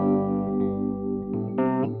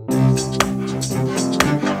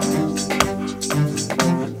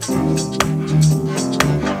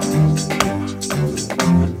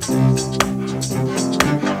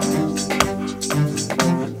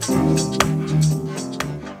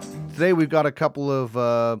 Today we've got a couple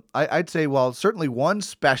of, I'd say, certainly one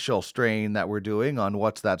special strain that we're doing on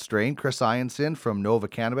What's That Strain. Chris Ianson from Nova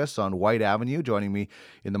Cannabis on White Avenue joining me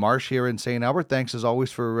in the Marsh here in St. Albert. Thanks as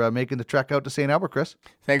always for making the trek out to St. Albert, Chris.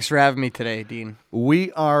 Thanks for having me today, Dean.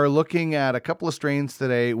 We are looking at a couple of strains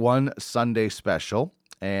today, one Sunday Special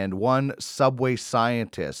and one Subway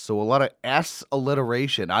Scientist. So a lot of S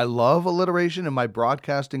alliteration. I love alliteration in my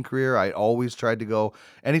broadcasting career. I always tried to go,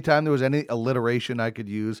 anytime there was any alliteration I could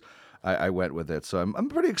use, I went with it. So I'm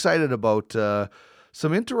pretty excited about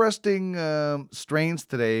some interesting strains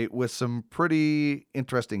today with some pretty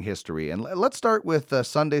interesting history. And let's start with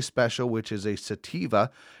Sunday Special, which is a sativa,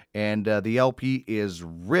 and the LP is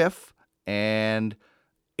Riff and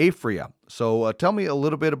Afria. So tell me a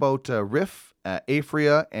little bit about Riff,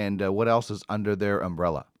 Afria, and what else is under their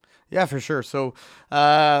umbrella. Yeah, for sure. So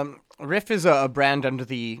Riff is a brand under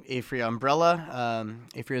the Afria umbrella.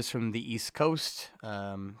 Afria is from the East Coast.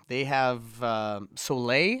 They have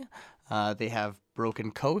Soleil, they have Broken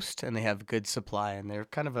Coast, and they have Good Supply. And they're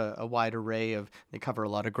kind of a wide array of, they cover a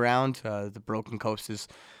lot of ground. The Broken Coast is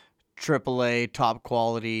AAA, top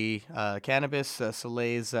quality cannabis.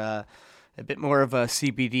 Soleil's a bit more of a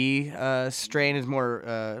CBD strain, is more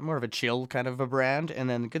of a chill kind of a brand. And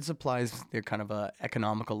then Good Supplies, they're kind of a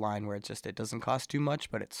economical line where it doesn't cost too much,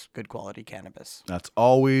 but it's good quality cannabis. That's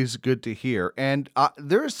always good to hear. And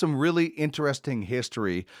there is some really interesting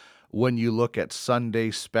history when you look at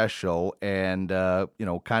Sunday Special and,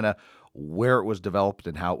 kind of where it was developed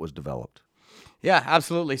and how it was developed. Yeah,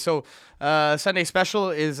 absolutely. So Sunday Special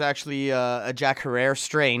is actually a Jack Herrera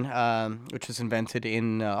strain, which was invented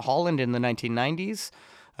in Holland in the 1990s.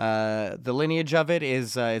 The lineage of it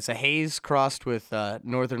is it's a haze crossed with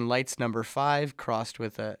Northern Lights No. 5 crossed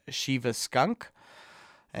with a Shiva skunk.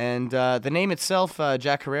 And the name itself,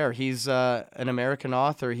 Jack Herrera, he's an American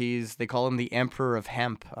author. They call him the Emperor of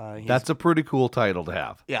Hemp. That's a pretty cool title to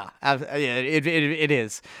have. Yeah, it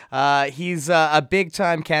is. He's a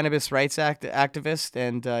big-time cannabis rights activist,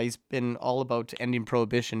 and he's been all about ending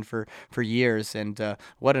prohibition for years. And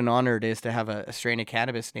what an honor it is to have a strain of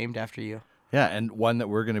cannabis named after you. Yeah, and one that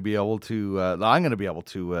we're going to be able to, I'm going to be able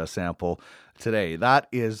to sample today. That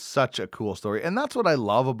is such a cool story. And that's what I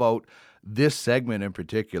love about this segment in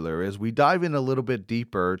particular, is we dive in a little bit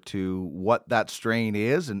deeper to what that strain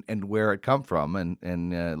is and where it come from.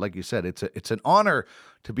 And like you said, it's an honor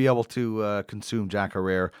to be able to consume Jack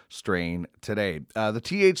Herrera strain today. The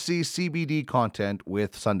THC CBD content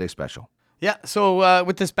with Sunday Special. Yeah, so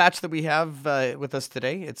with this batch that we have with us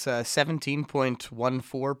today, it's 17.14%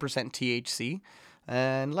 THC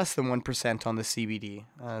and less than 1% on the CBD.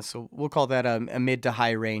 So we'll call that a mid to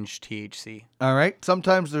high range THC. All right.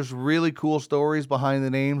 Sometimes there's really cool stories behind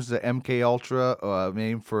the names. The MK Ultra,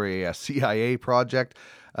 named for a CIA project.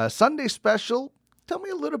 Sunday Special. Tell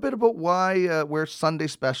me a little bit about where Sunday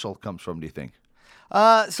Special comes from, do you think?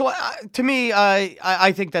 To me,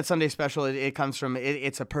 I think that Sunday Special, it comes from,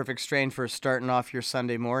 it's a perfect strain for starting off your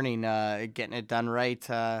Sunday morning, getting it done right.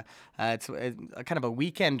 It's a kind of a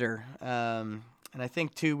weekender. And I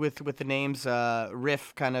think, too, with the names,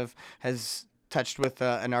 Riff kind of has touched with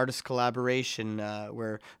an artist collaboration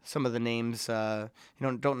where some of the names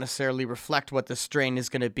don't necessarily reflect what the strain is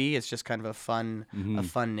going to be. It's just kind of a fun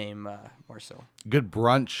name more so. Good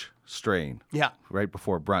brunch strain. Yeah. Right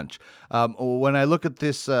before brunch. When I look at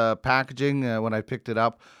this packaging, when I picked it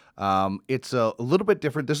up, it's a little bit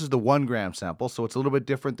different. This is the 1 gram sample, so it's a little bit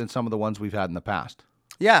different than some of the ones we've had in the past.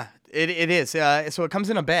 Yeah, it is. So it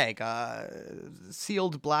comes in a bag,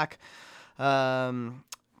 sealed black.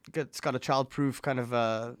 It's got a childproof kind of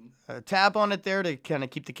a tab on it there to kind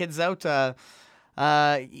of keep the kids out.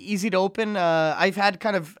 Easy to open. I've had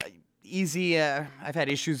kind of easy. I've had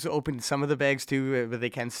issues opening some of the bags too, but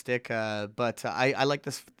they can stick. But I like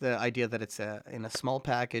the idea that it's in a small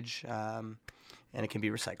package and it can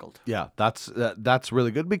be recycled. Yeah, that's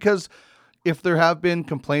really good, because if there have been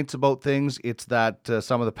complaints about things, it's that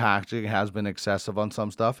some of the packaging has been excessive on some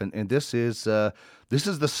stuff, and this is the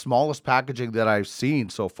smallest packaging that I've seen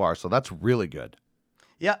so far, so that's really good.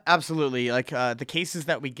 Yeah, absolutely. Like the cases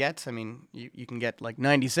that we get, I mean, you can get like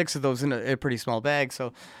 96 of those in a pretty small bag,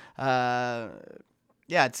 so yeah,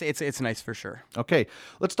 it's nice for sure. Okay,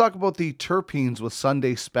 let's talk about the terpenes with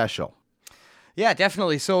Sunday Special. Yeah,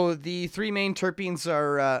 definitely. So the 3 main terpenes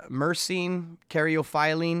are myrcene,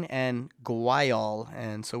 caryophyllene, and guaiol.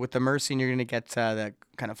 And so with the myrcene, you're going to get that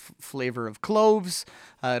kind of flavor of cloves.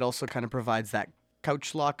 It also kind of provides that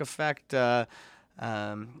couch lock effect,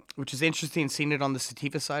 which is interesting, seeing it on the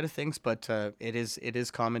sativa side of things, but it is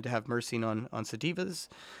common to have myrcene on sativas.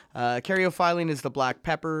 Caryophyllene is the black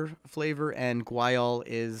pepper flavor, and guaiol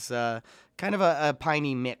is kind of a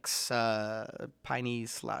piney mix,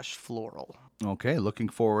 piney/floral. Okay, looking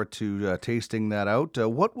forward to tasting that out.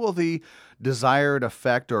 What will the desired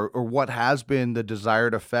effect, or what has been the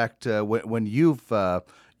desired effect when you've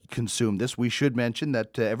consumed this? We should mention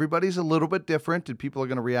that everybody's a little bit different, and people are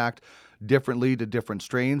going to react differently to different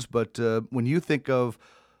strains. But when you think of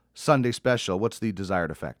Sunday Special, what's the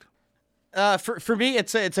desired effect? For me,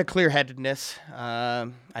 it's a clear-headedness.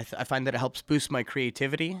 I find that it helps boost my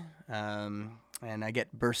creativity. And I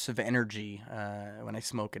get bursts of energy when I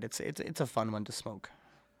smoke it. It's a fun one to smoke.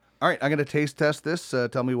 All right, I'm going to taste test this.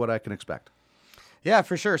 Tell me what I can expect. Yeah,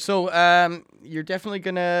 for sure. So you're definitely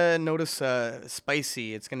going to notice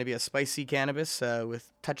spicy. It's going to be a spicy cannabis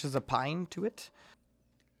with touches of pine to it.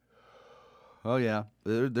 Oh, yeah.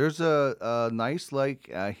 There's a nice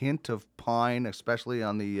hint of pine, especially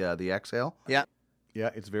on the exhale. Yeah. Yeah,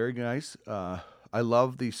 it's very nice. I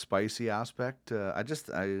love the spicy aspect.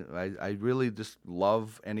 I really just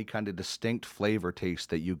love any kind of distinct flavor taste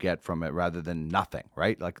that you get from it rather than nothing,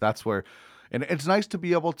 right? Like that's where, and it's nice to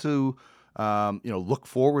be able to look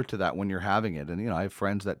forward to that when you're having it. And, I have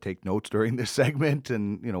friends that take notes during this segment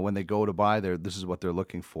and, when they go to buy, this is what they're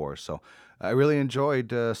looking for. So I really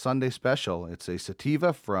enjoyed Sunday Special. It's a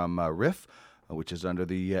sativa from Riff, which is under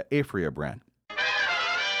the Afria brand.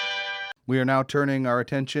 We are now turning our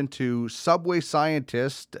attention to Subway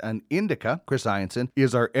Scientist and Indica. Chris Ianson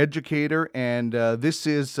is our educator, and this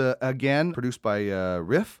is, again, produced by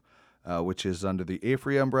Riff, which is under the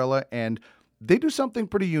Afria umbrella, and they do something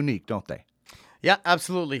pretty unique, don't they? Yeah,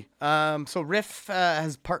 absolutely. So Riff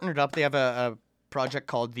has partnered up. They have a project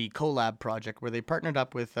called the Collab Project, where they partnered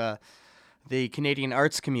up with the Canadian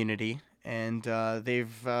arts community, and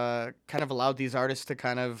they've kind of allowed these artists to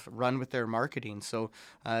kind of run with their marketing. So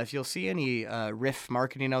if you'll see any Riff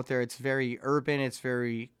marketing out there, it's very urban, it's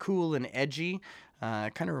very cool and edgy.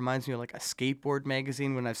 It kind of reminds me of like a skateboard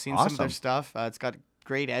magazine when I've seen some of their stuff. It's got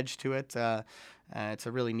great edge to it. It's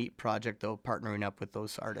a really neat project, though, partnering up with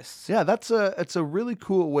those artists. Yeah, it's a really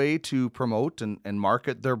cool way to promote and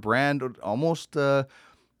market their brand, almost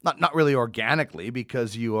not really organically,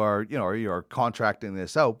 because you are contracting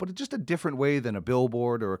this out, but it's just a different way than a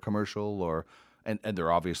billboard or a commercial, and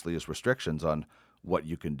there obviously is restrictions on what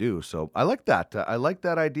you can do. So I like that. I like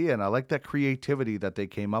that idea, and I like that creativity that they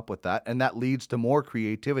came up with that, and that leads to more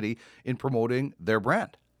creativity in promoting their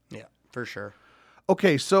brand. Yeah, for sure.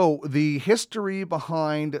 Okay, so the history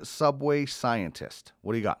behind Subway Scientist.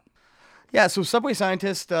 What do you got? Yeah, so Subway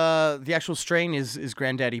Scientist, the actual strain is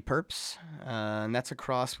Granddaddy Purps, and that's a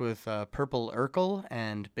cross with Purple Urkel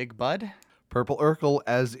and Big Bud. Purple Urkel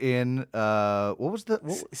as in, what was the...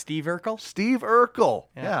 Steve Urkel. Steve Urkel.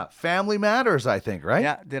 Yeah. Family Matters, I think, right?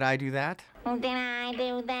 Yeah, did I do that? Did I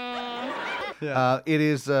do that? Yeah. It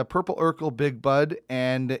is Purple Urkel, Big Bud,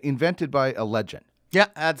 and invented by a legend. Yeah,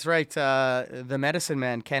 that's right. The medicine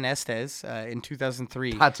man, Ken Estes, in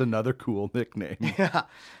 2003. That's another cool nickname. Yeah,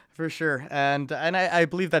 for sure. And I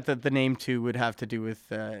believe that the name, too, would have to do with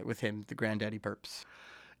him, the Granddaddy Purps.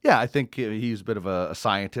 Yeah, I think he's a bit of a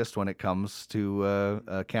scientist when it comes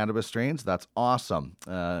to cannabis strains. That's awesome.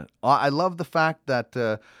 I love the fact that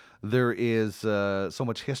there is so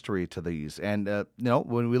much history to these. And,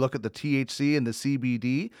 when we look at the THC and the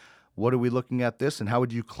CBD, what are we looking at this, and how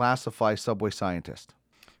would you classify Subway Scientist?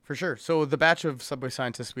 For sure. So the batch of Subway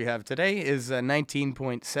Scientist we have today is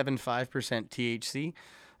 19.75% THC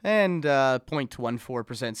and 0.14%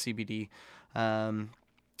 CBD.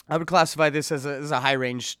 I would classify this as a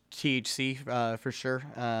high-range THC for sure.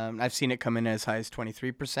 I've seen it come in as high as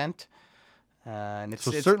 23%. And it's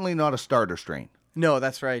certainly not a starter strain. No,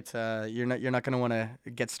 that's right. You're not going to want to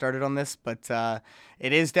get started on this, but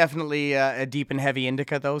it is definitely a deep and heavy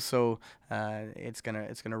indica, though. So it's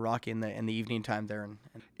gonna rock in the evening time there.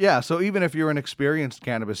 Yeah. So even if you're an experienced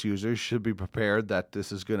cannabis user, you should be prepared that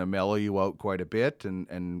this is going to mellow you out quite a bit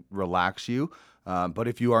and relax you. But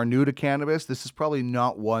if you are new to cannabis, this is probably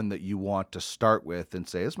not one that you want to start with and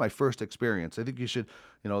say, "This is my first experience." I think you should,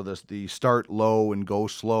 the start low and go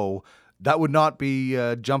slow. That would not be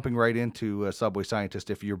jumping right into Subway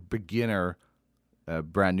Scientist if you're beginner,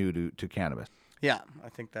 brand new to cannabis. Yeah, I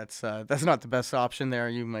think that's not the best option there.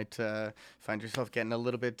 You might find yourself getting a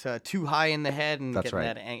little bit too high in the head and getting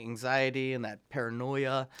that anxiety and that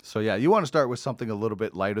paranoia. So yeah, you want to start with something a little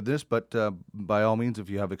bit lighter than this, but by all means, if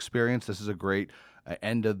you have experience, this is a great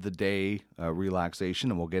end of the day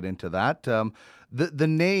relaxation, and we'll get into that. The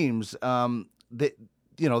names,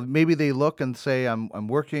 maybe they look and say, I'm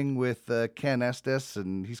working with Ken Estes,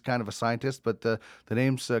 and he's kind of a scientist, but the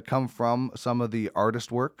names come from some of the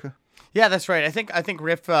artist work. Yeah, that's right. I think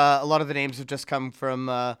Riff, a lot of the names have just come from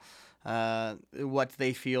what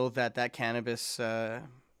they feel that cannabis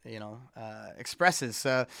expresses,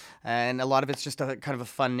 and a lot of it's just a kind of a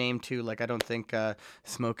fun name too. Like, I don't think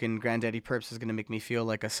smoking Granddaddy Purps is going to make me feel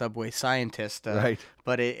like a Subway Scientist, right?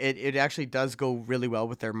 But it actually does go really well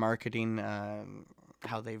with their marketing.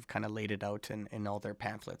 How they've kind of laid it out in all their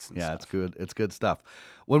pamphlets and stuff. Yeah, it's good. It's good stuff.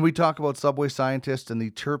 When we talk about Subway Scientist and the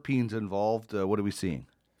terpenes involved, what are we seeing?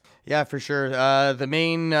 Yeah, for sure. The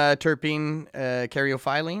main terpene,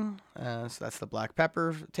 caryophyllene, so that's the black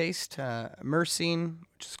pepper taste, myrcene,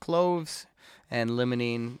 which is cloves, and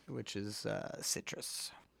limonene, which is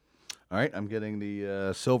citrus. All right, I'm getting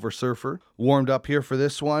the Silver Surfer warmed up here for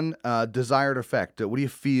this one. Desired effect. What do you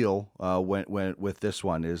feel when with this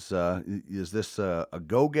one? Is this a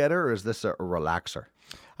go-getter or is this a relaxer?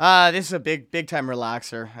 This is a big time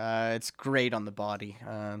relaxer. It's great on the body.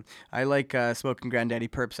 I like smoking Granddaddy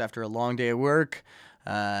Purps after a long day of work,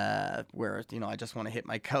 where I just want to hit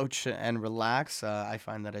my couch and relax. I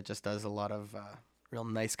find that it just does a lot of real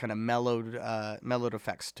nice kind of mellowed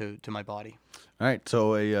effects to my body. All right,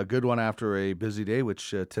 so a good one after a busy day,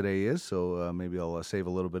 which today is. So maybe I'll save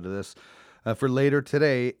a little bit of this for later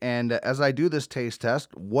today. And as I do this taste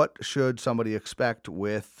test, what should somebody expect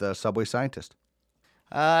with Subway Scientist?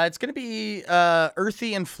 It's going to be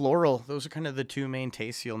earthy and floral. Those are kind of the two main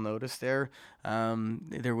tastes you'll notice there.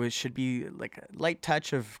 Should be like a light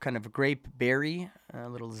touch of kind of grape berry, a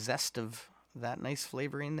little zest of that nice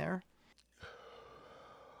flavoring there.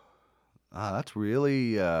 That's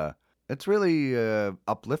really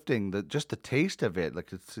uplifting. Just the taste of it,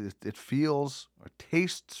 like it feels or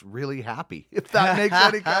tastes really happy. If that makes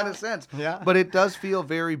any kind of sense. Yeah. But it does feel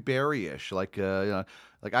very berryish. Like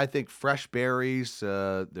like I think fresh berries.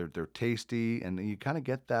 They're tasty, and you kind of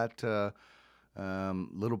get that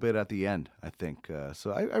little bit at the end. I think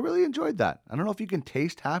so. I really enjoyed that. I don't know if you can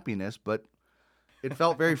taste happiness, but it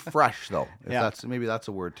felt very fresh, though. If Yeah. that's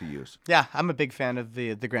a word to use. Yeah, I'm a big fan of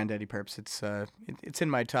the Granddaddy Purps. It's in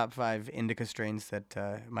my top 5 indica strains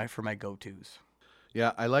that for my go-tos.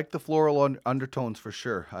 Yeah, I like the floral undertones for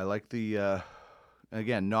sure. I like the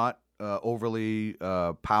again, not overly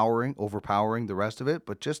overpowering the rest of it,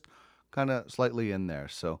 but just kind of slightly in there.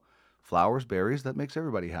 So flowers, berries, that makes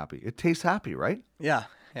everybody happy. It tastes happy, right? Yeah,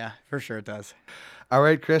 for sure it does. All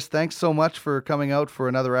right, Chris, thanks so much for coming out for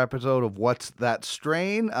another episode of What's That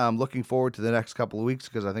Strain? I'm looking forward to the next couple of weeks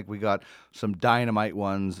because I think we got some dynamite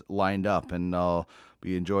ones lined up, and I'll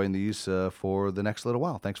be enjoying these for the next little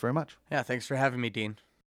while. Thanks very much. Yeah, thanks for having me, Dean.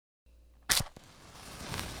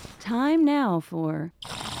 Time now for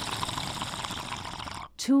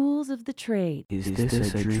Tools of the Trade. Is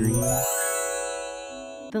this a dream?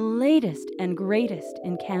 The latest and greatest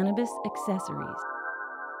in cannabis accessories.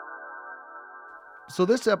 So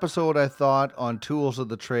this episode, I thought, on Tools of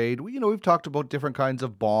the Trade, we've talked about different kinds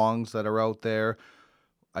of bongs that are out there.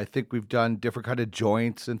 I think we've done different kind of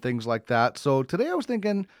joints and things like that. So today I was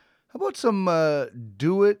thinking, how about some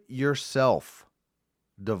do-it-yourself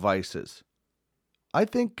devices? I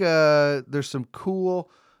think there's some cool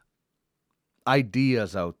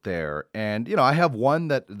ideas out there. And, I have one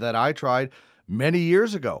that I tried many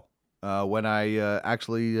years ago. When I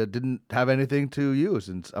actually didn't have anything to use,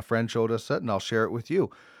 and a friend showed us it, and I'll share it with you.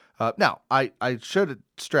 Now, I should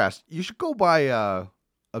stress, you should go buy a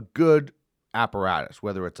good apparatus,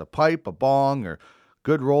 whether it's a pipe, a bong, or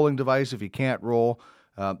good rolling device if you can't roll.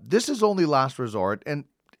 This is only last resort, and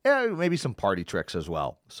maybe some party tricks as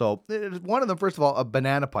well. So one of them, first of all, a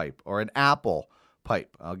banana pipe or an apple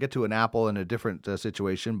pipe. I'll get to an apple in a different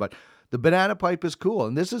situation, but the banana pipe is cool,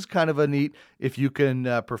 and this is kind of a neat, if you can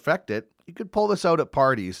perfect it, you could pull this out at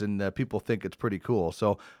parties, and people think it's pretty cool.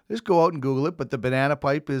 So just go out and Google it, but the banana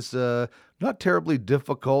pipe is not terribly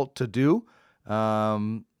difficult to do.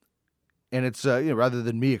 And it's, rather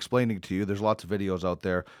than me explaining it to you, there's lots of videos out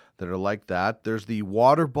there that are like that. There's the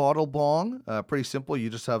water bottle bong, pretty simple. You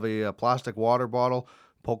just have a plastic water bottle,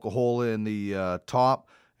 poke a hole in the top,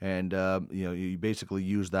 and, you basically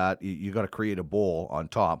use that. You got to create a bowl on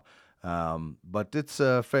top. But it's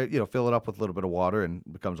fill it up with a little bit of water and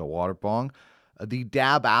it becomes a water bong. The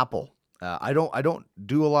dab apple. I don't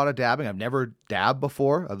do a lot of dabbing. I've never dabbed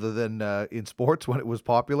before, other than in sports when it was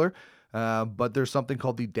popular. But there's something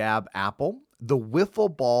called the dab apple. The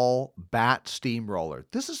wiffle ball bat steamroller.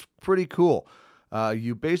 This is pretty cool.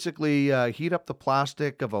 You basically heat up the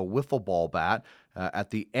plastic of a wiffle ball bat at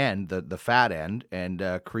the end, the fat end, and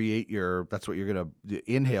create that's what you're going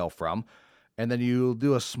to inhale from. And then you'll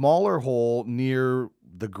do a smaller hole near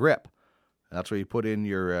the grip. That's where you put in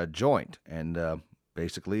your joint. And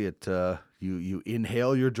basically, you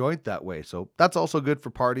inhale your joint that way. So that's also good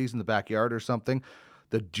for parties in the backyard or something.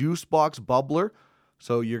 The juice box bubbler.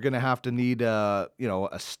 So you're going to have to need a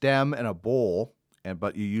stem and a bowl,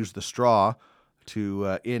 but you use the straw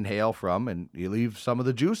to inhale from, and you leave some of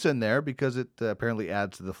the juice in there because it apparently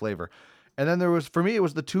adds to the flavor. And then for me, it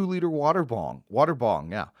was the 2-liter water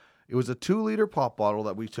bong, yeah. It was a 2-liter pop bottle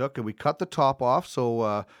that we took, and we cut the top off,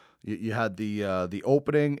 so you had the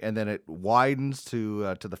opening, and then it widens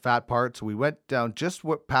to the fat part. So we went down just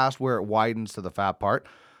past where it widens to the fat part.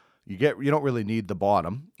 You don't really need the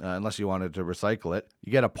bottom unless you wanted to recycle it.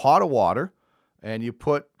 You get a pot of water, and you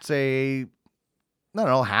put, say,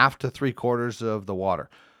 half to 3/4 of the water.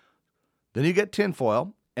 Then you get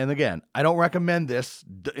tinfoil. And again, I don't recommend this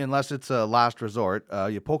unless it's a last resort.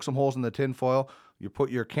 You poke some holes in the tinfoil. You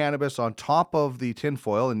put your cannabis on top of the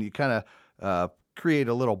tinfoil, and you kind of create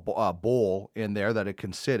a little bowl in there that it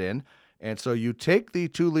can sit in. And so you take the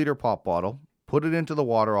 2-liter pop bottle, put it into the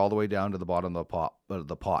water all the way down to the bottom of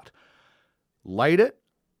the pot. Light it,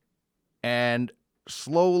 and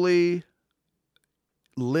slowly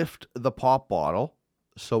lift the pop bottle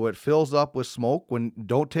so it fills up with smoke.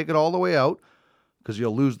 Don't take it all the way out because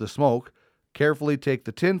you'll lose the smoke. Carefully take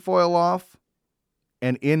the tin foil off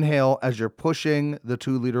and inhale as you're pushing the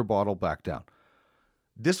 2-liter bottle back down.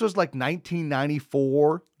 This was like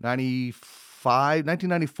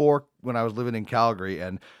 1994 when I was living in Calgary,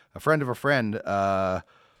 and a friend of a friend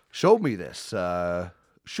showed me this.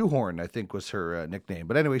 Shoehorn, I think, was her nickname.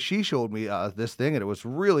 But anyway, she showed me this thing, and it was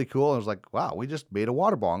really cool. I was like, wow, we just made a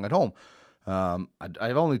water bong at home.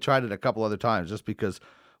 I've only tried it a couple other times just because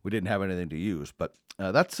we didn't have anything to use. But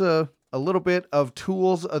that's a little bit of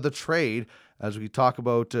tools of the trade as we talk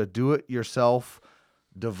about do-it-yourself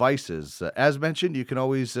devices. As mentioned, you can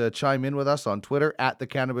always chime in with us on Twitter at the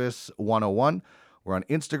Cannabis 101. We're on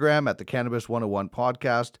Instagram at the Cannabis 101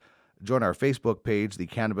 Podcast. Join our Facebook page, the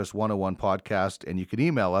Cannabis 101 Podcast, and you can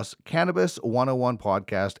email us,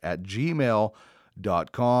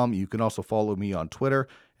 cannabis101podcast@gmail.com. You can also follow me on Twitter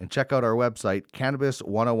and check out our website,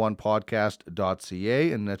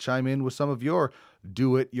 cannabis101podcast.ca, and chime in with some of your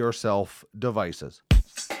do-it-yourself devices.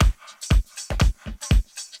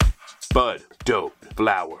 Bud, dope,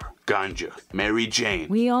 flower, ganja, Mary Jane.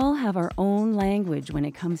 We all have our own language when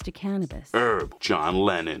it comes to cannabis. Herb, John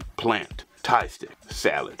Lennon, plant, Thai stick,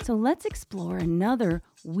 salad. So let's explore another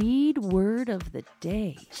weed word of the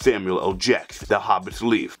day. Samuel L. Jackson, The Hobbit's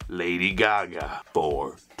Leaf, Lady Gaga,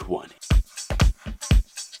 420.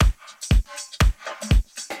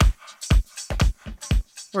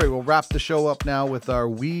 All right, we'll wrap the show up now with our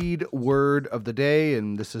weed word of the day,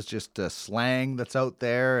 and this is just a slang that's out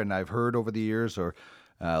there and I've heard over the years or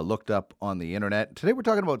looked up on the internet. Today we're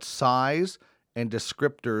talking about size and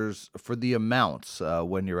descriptors for the amounts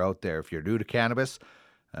when you're out there. If you're new to cannabis,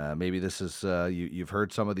 maybe this is you've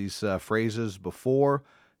heard some of these phrases before,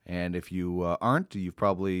 and if you aren't, you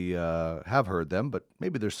probably have heard them, but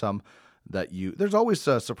maybe there's some that there's always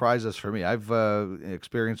surprises for me. I've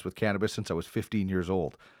experienced with cannabis since I was 15 years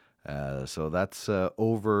old. So that's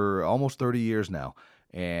over almost 30 years now.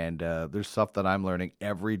 And there's stuff that I'm learning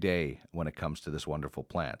every day when it comes to this wonderful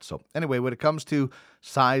plant. So anyway, when it comes to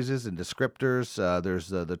sizes and descriptors, there's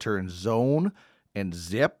the term zone and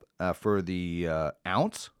zip for the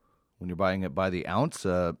ounce. When you're buying it by the ounce,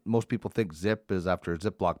 most people think zip is after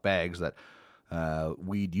Ziploc bags that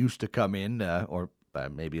weed used to come in, or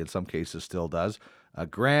maybe in some cases still does. A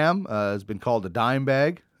gram has been called a dime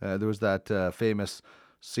bag. There was that famous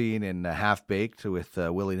scene in Half Baked with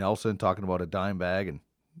Willie Nelson talking about a dime bag. And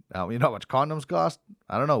you know how much condoms cost?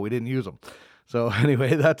 I don't know. We didn't use them. So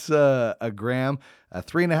anyway, that's a gram.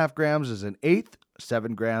 3.5 grams is an eighth.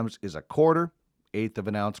 7 grams is a quarter. Eighth of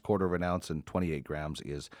an ounce, quarter of an ounce, and 28 grams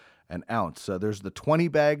is an ounce. There's the 20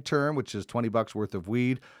 bag term, which is $20 worth of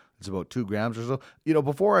weed. It's about 2 grams or so. You know,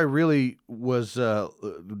 before I really was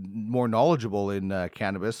more knowledgeable in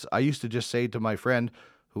cannabis, I used to just say to my friend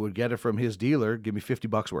who would get it from his dealer, give me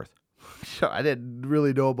 $50 worth. I didn't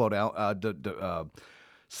really know about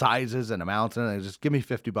sizes and amounts, and I just give me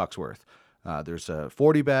 $50 worth. There's a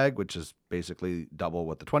 40 bag, which is basically double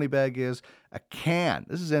what the 20 bag is. A can.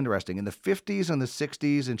 This is interesting. In the 50s and the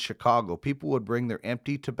 60s in Chicago, people would bring their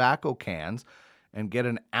empty tobacco cans and get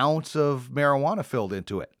an ounce of marijuana filled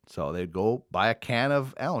into it. So they'd go buy a can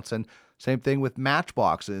of ounce. And same thing with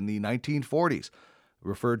Matchbox in the 1940s.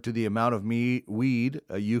 Referred to the amount of weed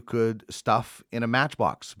you could stuff in a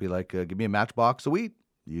matchbox. Be like, give me a matchbox of weed.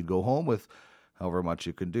 You'd go home with however much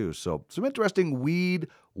you can do. So some interesting weed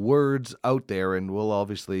words out there, and we'll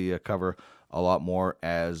obviously cover a lot more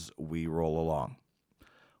as we roll along.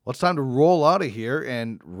 Well, it's time to roll out of here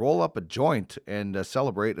and roll up a joint and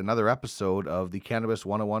celebrate another episode of the Cannabis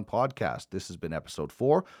 101 podcast. This has been episode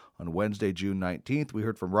 4 on Wednesday, June 19th. We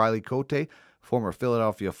heard from Riley Cote, former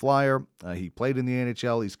Philadelphia Flyer. He played in the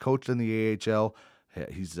NHL. He's coached in the AHL.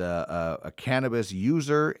 He's a cannabis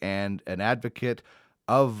user and an advocate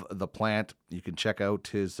of the plant. You can check out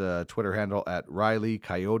his Twitter handle at Riley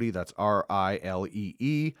Coyote. That's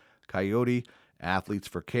RILEE, Coyote. Athletes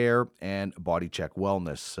for Care and Body Check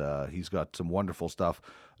Wellness. He's got some wonderful stuff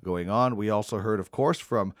going on. We also heard, of course,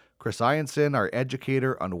 from Chris Ianson, our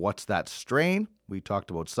educator on What's That Strain. We talked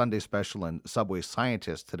about Sunday Special and Subway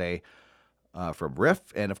Scientist today from Riff.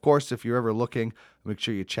 And, of course, if you're ever looking, make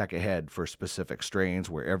sure you check ahead for specific strains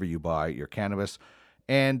wherever you buy your cannabis.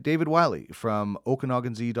 And David Wiley from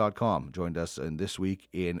OkanaganZ.com joined us in This Week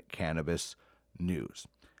in Cannabis News.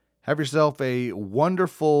 Have yourself a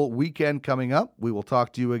wonderful weekend coming up. We will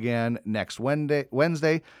talk to you again next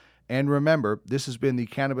Wednesday. And remember, this has been the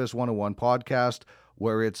Cannabis 101 podcast,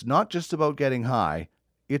 where it's not just about getting high,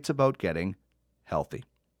 it's about getting healthy.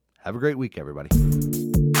 Have a great week, everybody.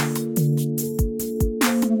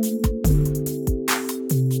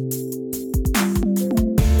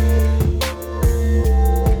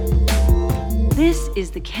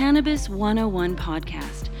 is the Cannabis 101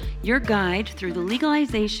 podcast, your guide through the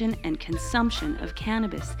legalization and consumption of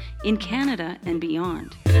cannabis in Canada and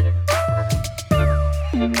beyond.